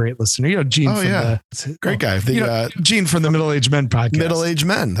 he's a great listener. You know, Gene great guy. Gene from the Middle Aged Men podcast. Middle Aged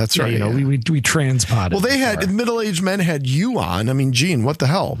Men, that's right. You know, we transpotted. Well, they had Middle Aged Men had you on. I mean, Gene, what the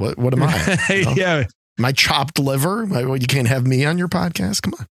hell? What am I? You know? Yeah. My chopped liver? You can't have me on your podcast?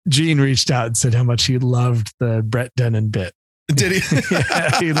 Come on. Gene reached out and said how much he loved the Brett Dennen bit. Did he?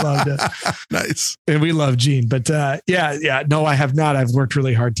 Yeah, he loved it. Nice. And we love Gene. But no, I have not. I've worked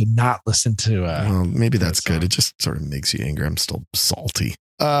really hard to not listen to. Well, maybe that's that song. good. It just sort of makes you angry. I'm still salty.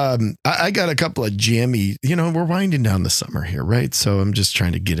 I got a couple of jammy, we're winding down the summer here, right? So I'm just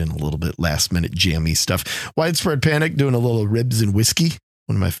trying to get in a little bit last minute jammy stuff. Widespread Panic doing a little Ribs and Whiskey,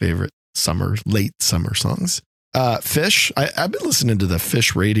 one of my favorite late summer songs. Fish. I've been listening to the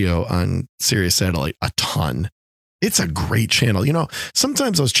Fish radio on Sirius Satellite a ton. It's a great channel.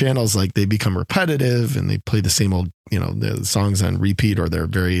 Sometimes those channels, like, they become repetitive and they play the same old, the songs on repeat, or they're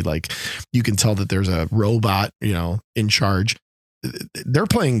very, like, you can tell that there's a robot, in charge. They're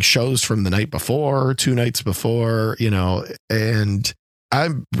playing shows from the night before, 2 nights before, and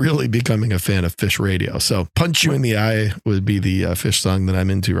I'm really becoming a fan of Fish radio. So Punch You in the Eye would be the Fish song that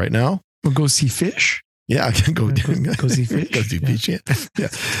I'm into right now. We'll go see Fish. Yeah, I can go see Fish. Go see Fish.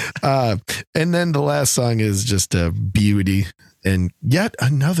 Yeah. And then the last song is just a beauty, and yet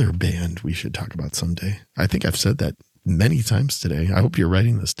another band we should talk about someday. I think I've said that many times today. I hope you're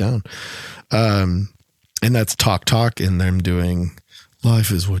writing this down. And that's Talk Talk, and them doing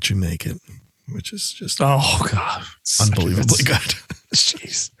Life Is What You Make It, which is just unbelievably good.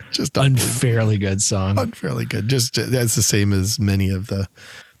 Jeez. Just unfairly good song. Unfairly good. Just that's the same as many of the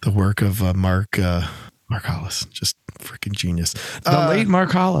work of Mark Hollis. Just freaking genius. The late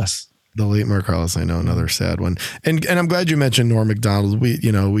Mark Hollis. The late Mark Hollis. I know, another sad one. And I'm glad you mentioned Norm Macdonald. We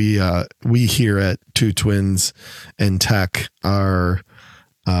here at Two Twins and Tech are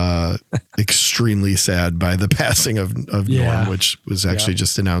extremely sad by the passing of Norm, which was actually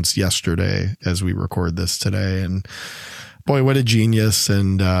just announced yesterday as we record this today. And boy, what a genius.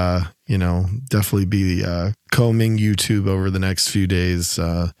 And, definitely be combing YouTube over the next few days.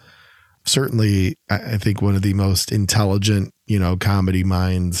 Certainly, I think one of the most intelligent, comedy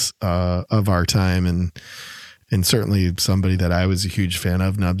minds of our time. And certainly somebody that I was a huge fan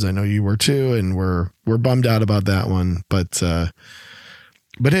of. Nubs, I know you were too. And we're bummed out about that one.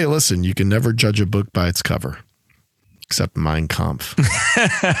 But hey, listen, you can never judge a book by its cover, except Mein Kampf.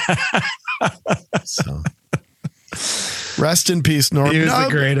 So, rest in peace, Norm. He was the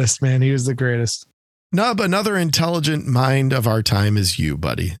greatest, man. He was the greatest. Nub, another intelligent mind of our time is you,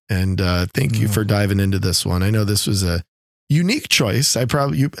 buddy. And thank you for diving into this one. I know this was a unique choice. I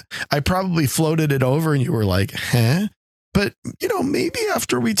probably floated it over and you were like, huh? But, maybe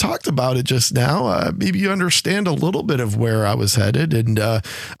after we talked about it just now, maybe you understand a little bit of where I was headed. And I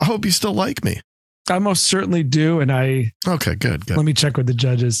hope you still like me. I most certainly do. And okay, good. Let me check with the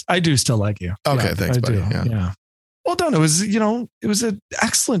judges. I do still like you. Okay, yeah, thanks, buddy. Yeah. Well done. It was, it was an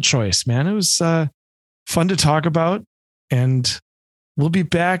excellent choice, man. It was fun to talk about. And we'll be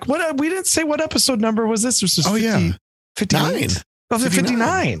back. We didn't say what episode number was this? This was 59. Oh,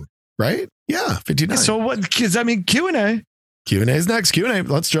 59. Right? Yeah, 59. So what? Because Q&A. Q&A is next. Q&A.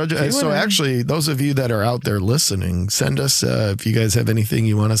 Let's judge it. So actually, those of you that are out there listening, send us if you guys have anything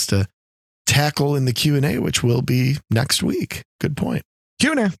you want us to tackle in the Q&A, which will be next week. Good point.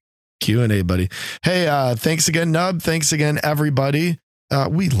 Q&A, buddy. Hey, thanks again, Nub. Thanks again, everybody.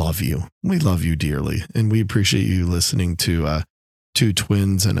 We love you. We love you dearly. And we appreciate you listening to Two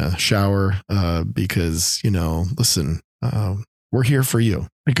Twins in a Shower because, listen, we're here for you.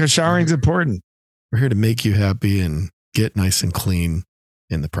 Because showering's important. We're here to make you happy and get nice and clean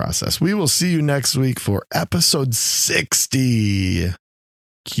in the process. We will see you next week for episode 60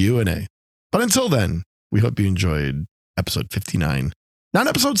 Q&A. But until then, we hope you enjoyed episode 59. Not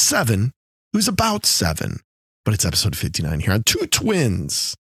episode 7. It was about 7. But it's episode 59 here on Two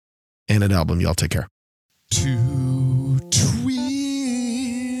Twins and an album. Y'all take care. Two Twins.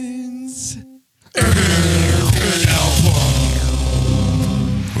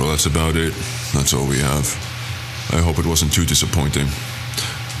 Well, that's about it. That's all we have. I hope it wasn't too disappointing.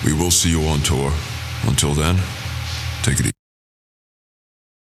 We will see you on tour. Until then, take it easy.